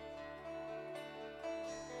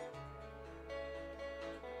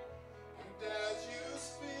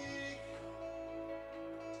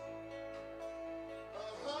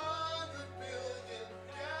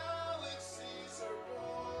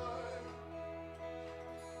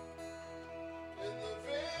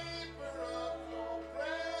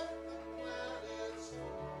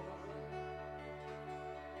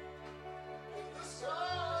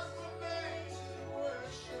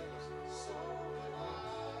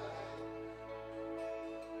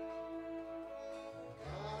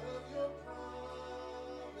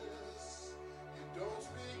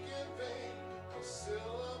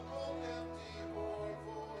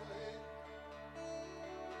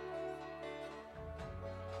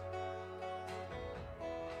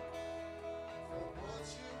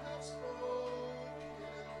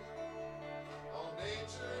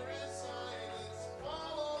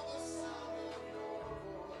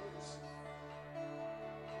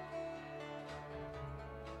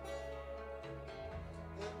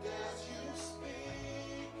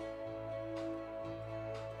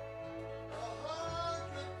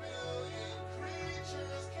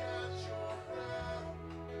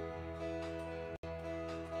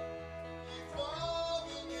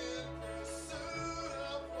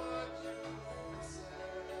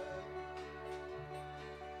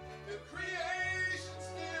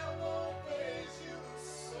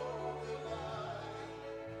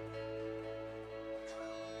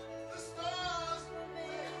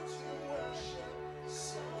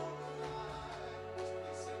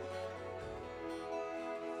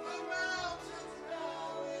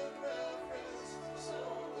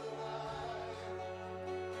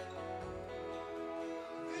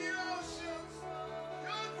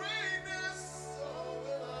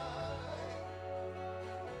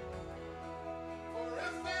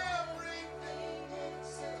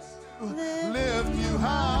 lift you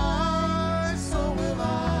high, so will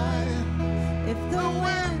I. If the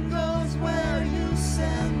wind goes where you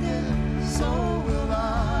send it, so will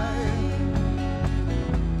I.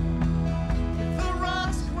 If the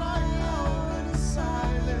rocks cry out in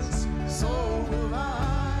silence, so will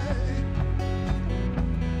I.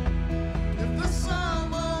 If the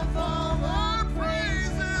sum of all our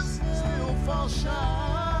praises still fall shy,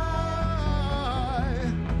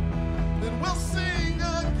 then we'll sing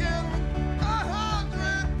again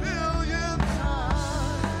 100 billion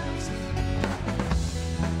times.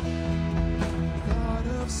 God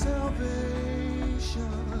of salvation,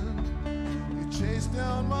 you chase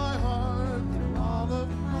down my heart through all of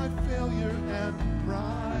my failure and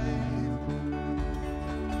pride.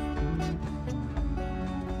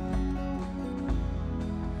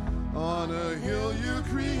 On a hill you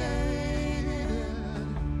created,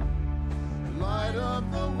 light up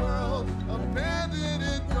the world, abandoned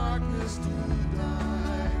in darkness to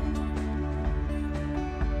die.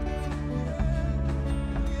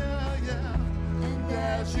 Yeah, yeah. And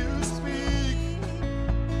as you speak,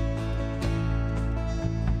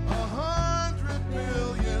 100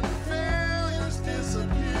 million failures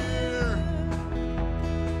disappear.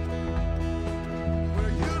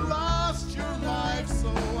 Where you lost your life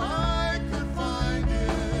so I could find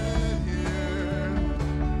it here.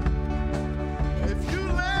 If you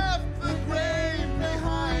left the grave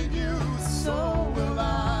behind you, so will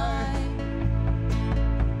I.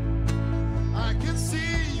 I can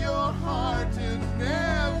see your heart in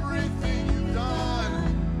everything you've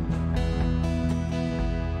done.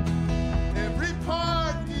 Every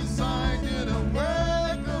part designed in a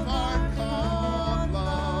work of art called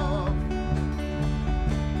love.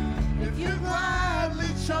 If you gladly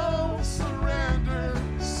chose surrender,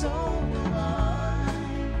 so will I.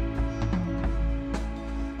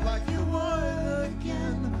 Like you would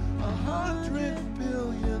again 100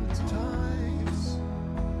 billion times.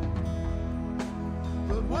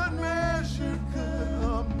 But what measure could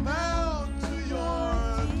amount to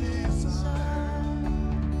your desire?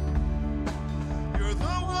 You're the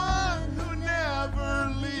one who never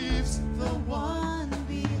leaves the one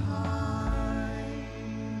behind.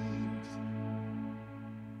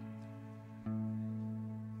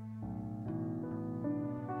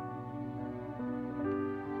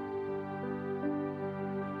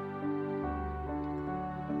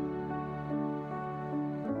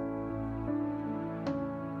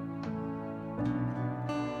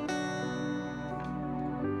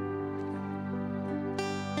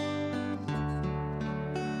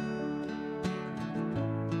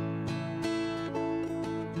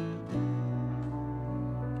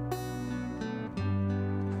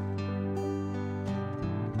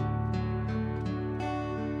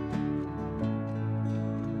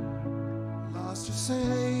 Lost or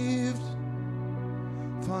saved,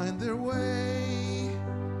 find their way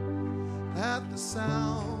at the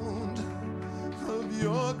sound of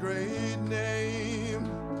your great name.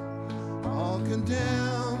 All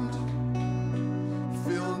condemned,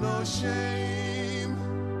 feel no shame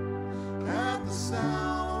at the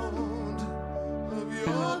sound of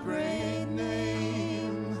your great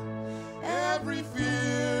name. Every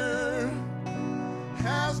fear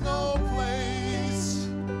has no place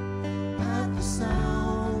at the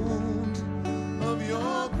sound of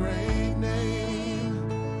your great name.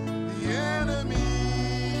 The enemy,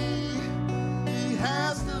 he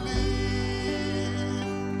has to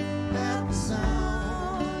leave at the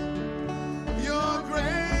sound of your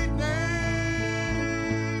great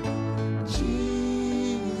name.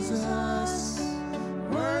 Jesus,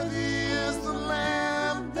 worthy is the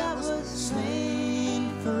Lamb that was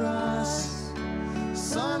slain for us.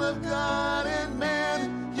 Son of God and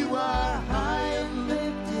man, you are high and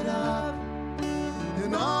lifted up,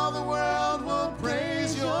 and all the world will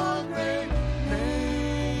praise your great name.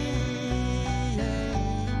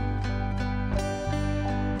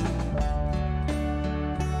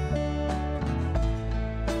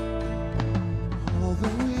 All the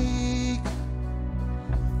weak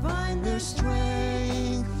find their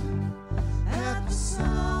strength at the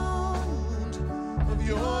sound of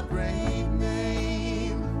your great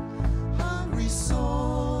name. Hungry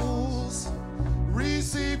souls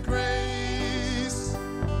receive grace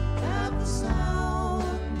at the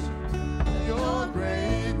sound of your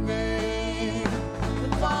great name.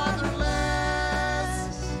 The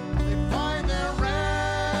fatherless, they find their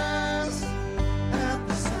rest at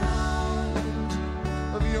the sound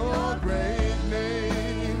of your great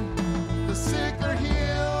name. The sick are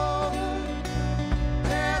healed,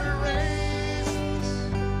 dead are raised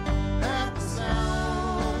at the sound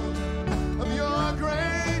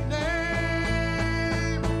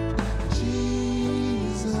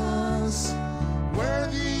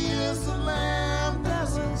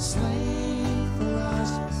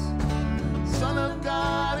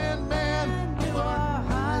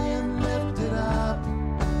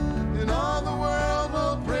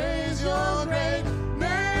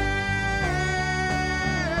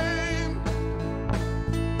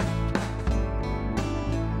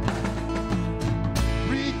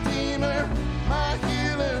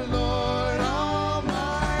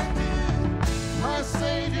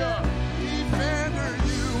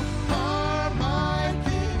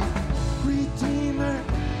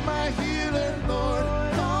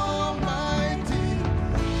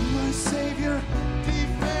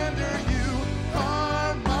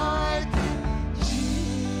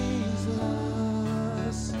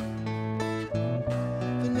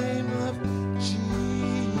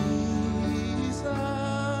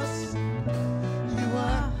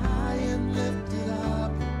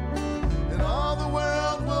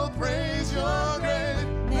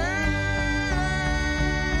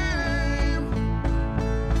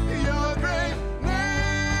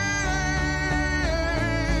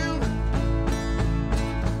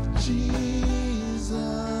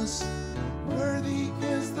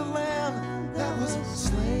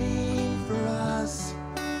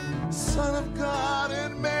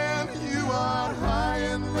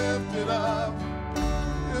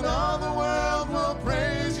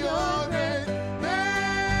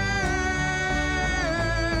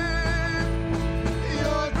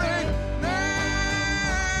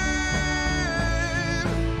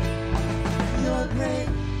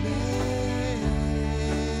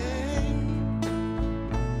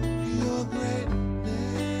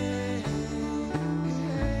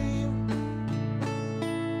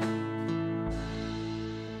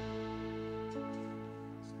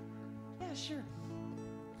Yeah, sure.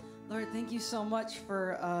 Lord, thank you so much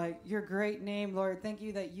for your great name, Lord. Thank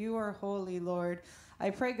you that you are holy, Lord.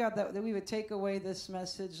 I pray, God, that we would take away this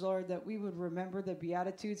message, Lord, that we would remember the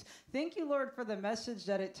Beatitudes. Thank you, Lord, for the message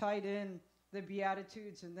that it tied in the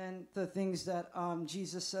Beatitudes and then the things that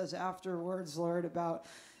Jesus says afterwards, Lord, about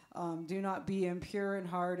do not be impure in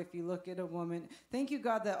heart if you look at a woman. Thank you,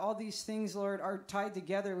 God, that all these things, Lord, are tied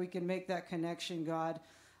together. We can make that connection, God.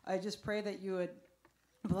 I just pray that you would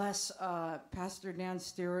bless Pastor Dan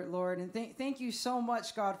Stewart, Lord. And thank you so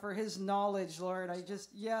much, God, for his knowledge, Lord.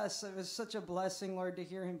 Yes, it was such a blessing, Lord, to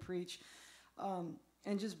hear him preach.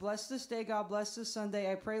 And just bless this day, God. Bless this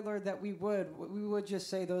Sunday. I pray, Lord, that we would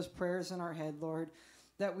just say those prayers in our head, Lord.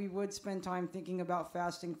 That we would spend time thinking about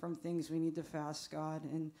fasting from things we need to fast, God.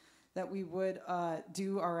 And that we would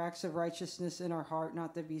do our acts of righteousness in our heart,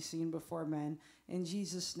 not to be seen before men. In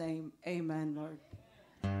Jesus' name, amen, Lord.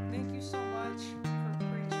 Thank you so much for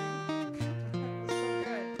preaching. So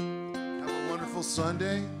good. Have a wonderful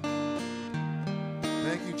Sunday.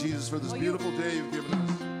 Thank you, Jesus, for this beautiful day you've given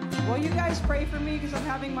us. Well, you guys pray for me because I'm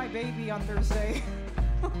having my baby on Thursday.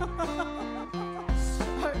 You're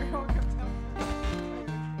welcome.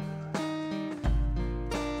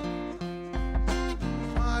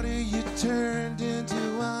 Water you turned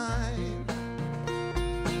into wine.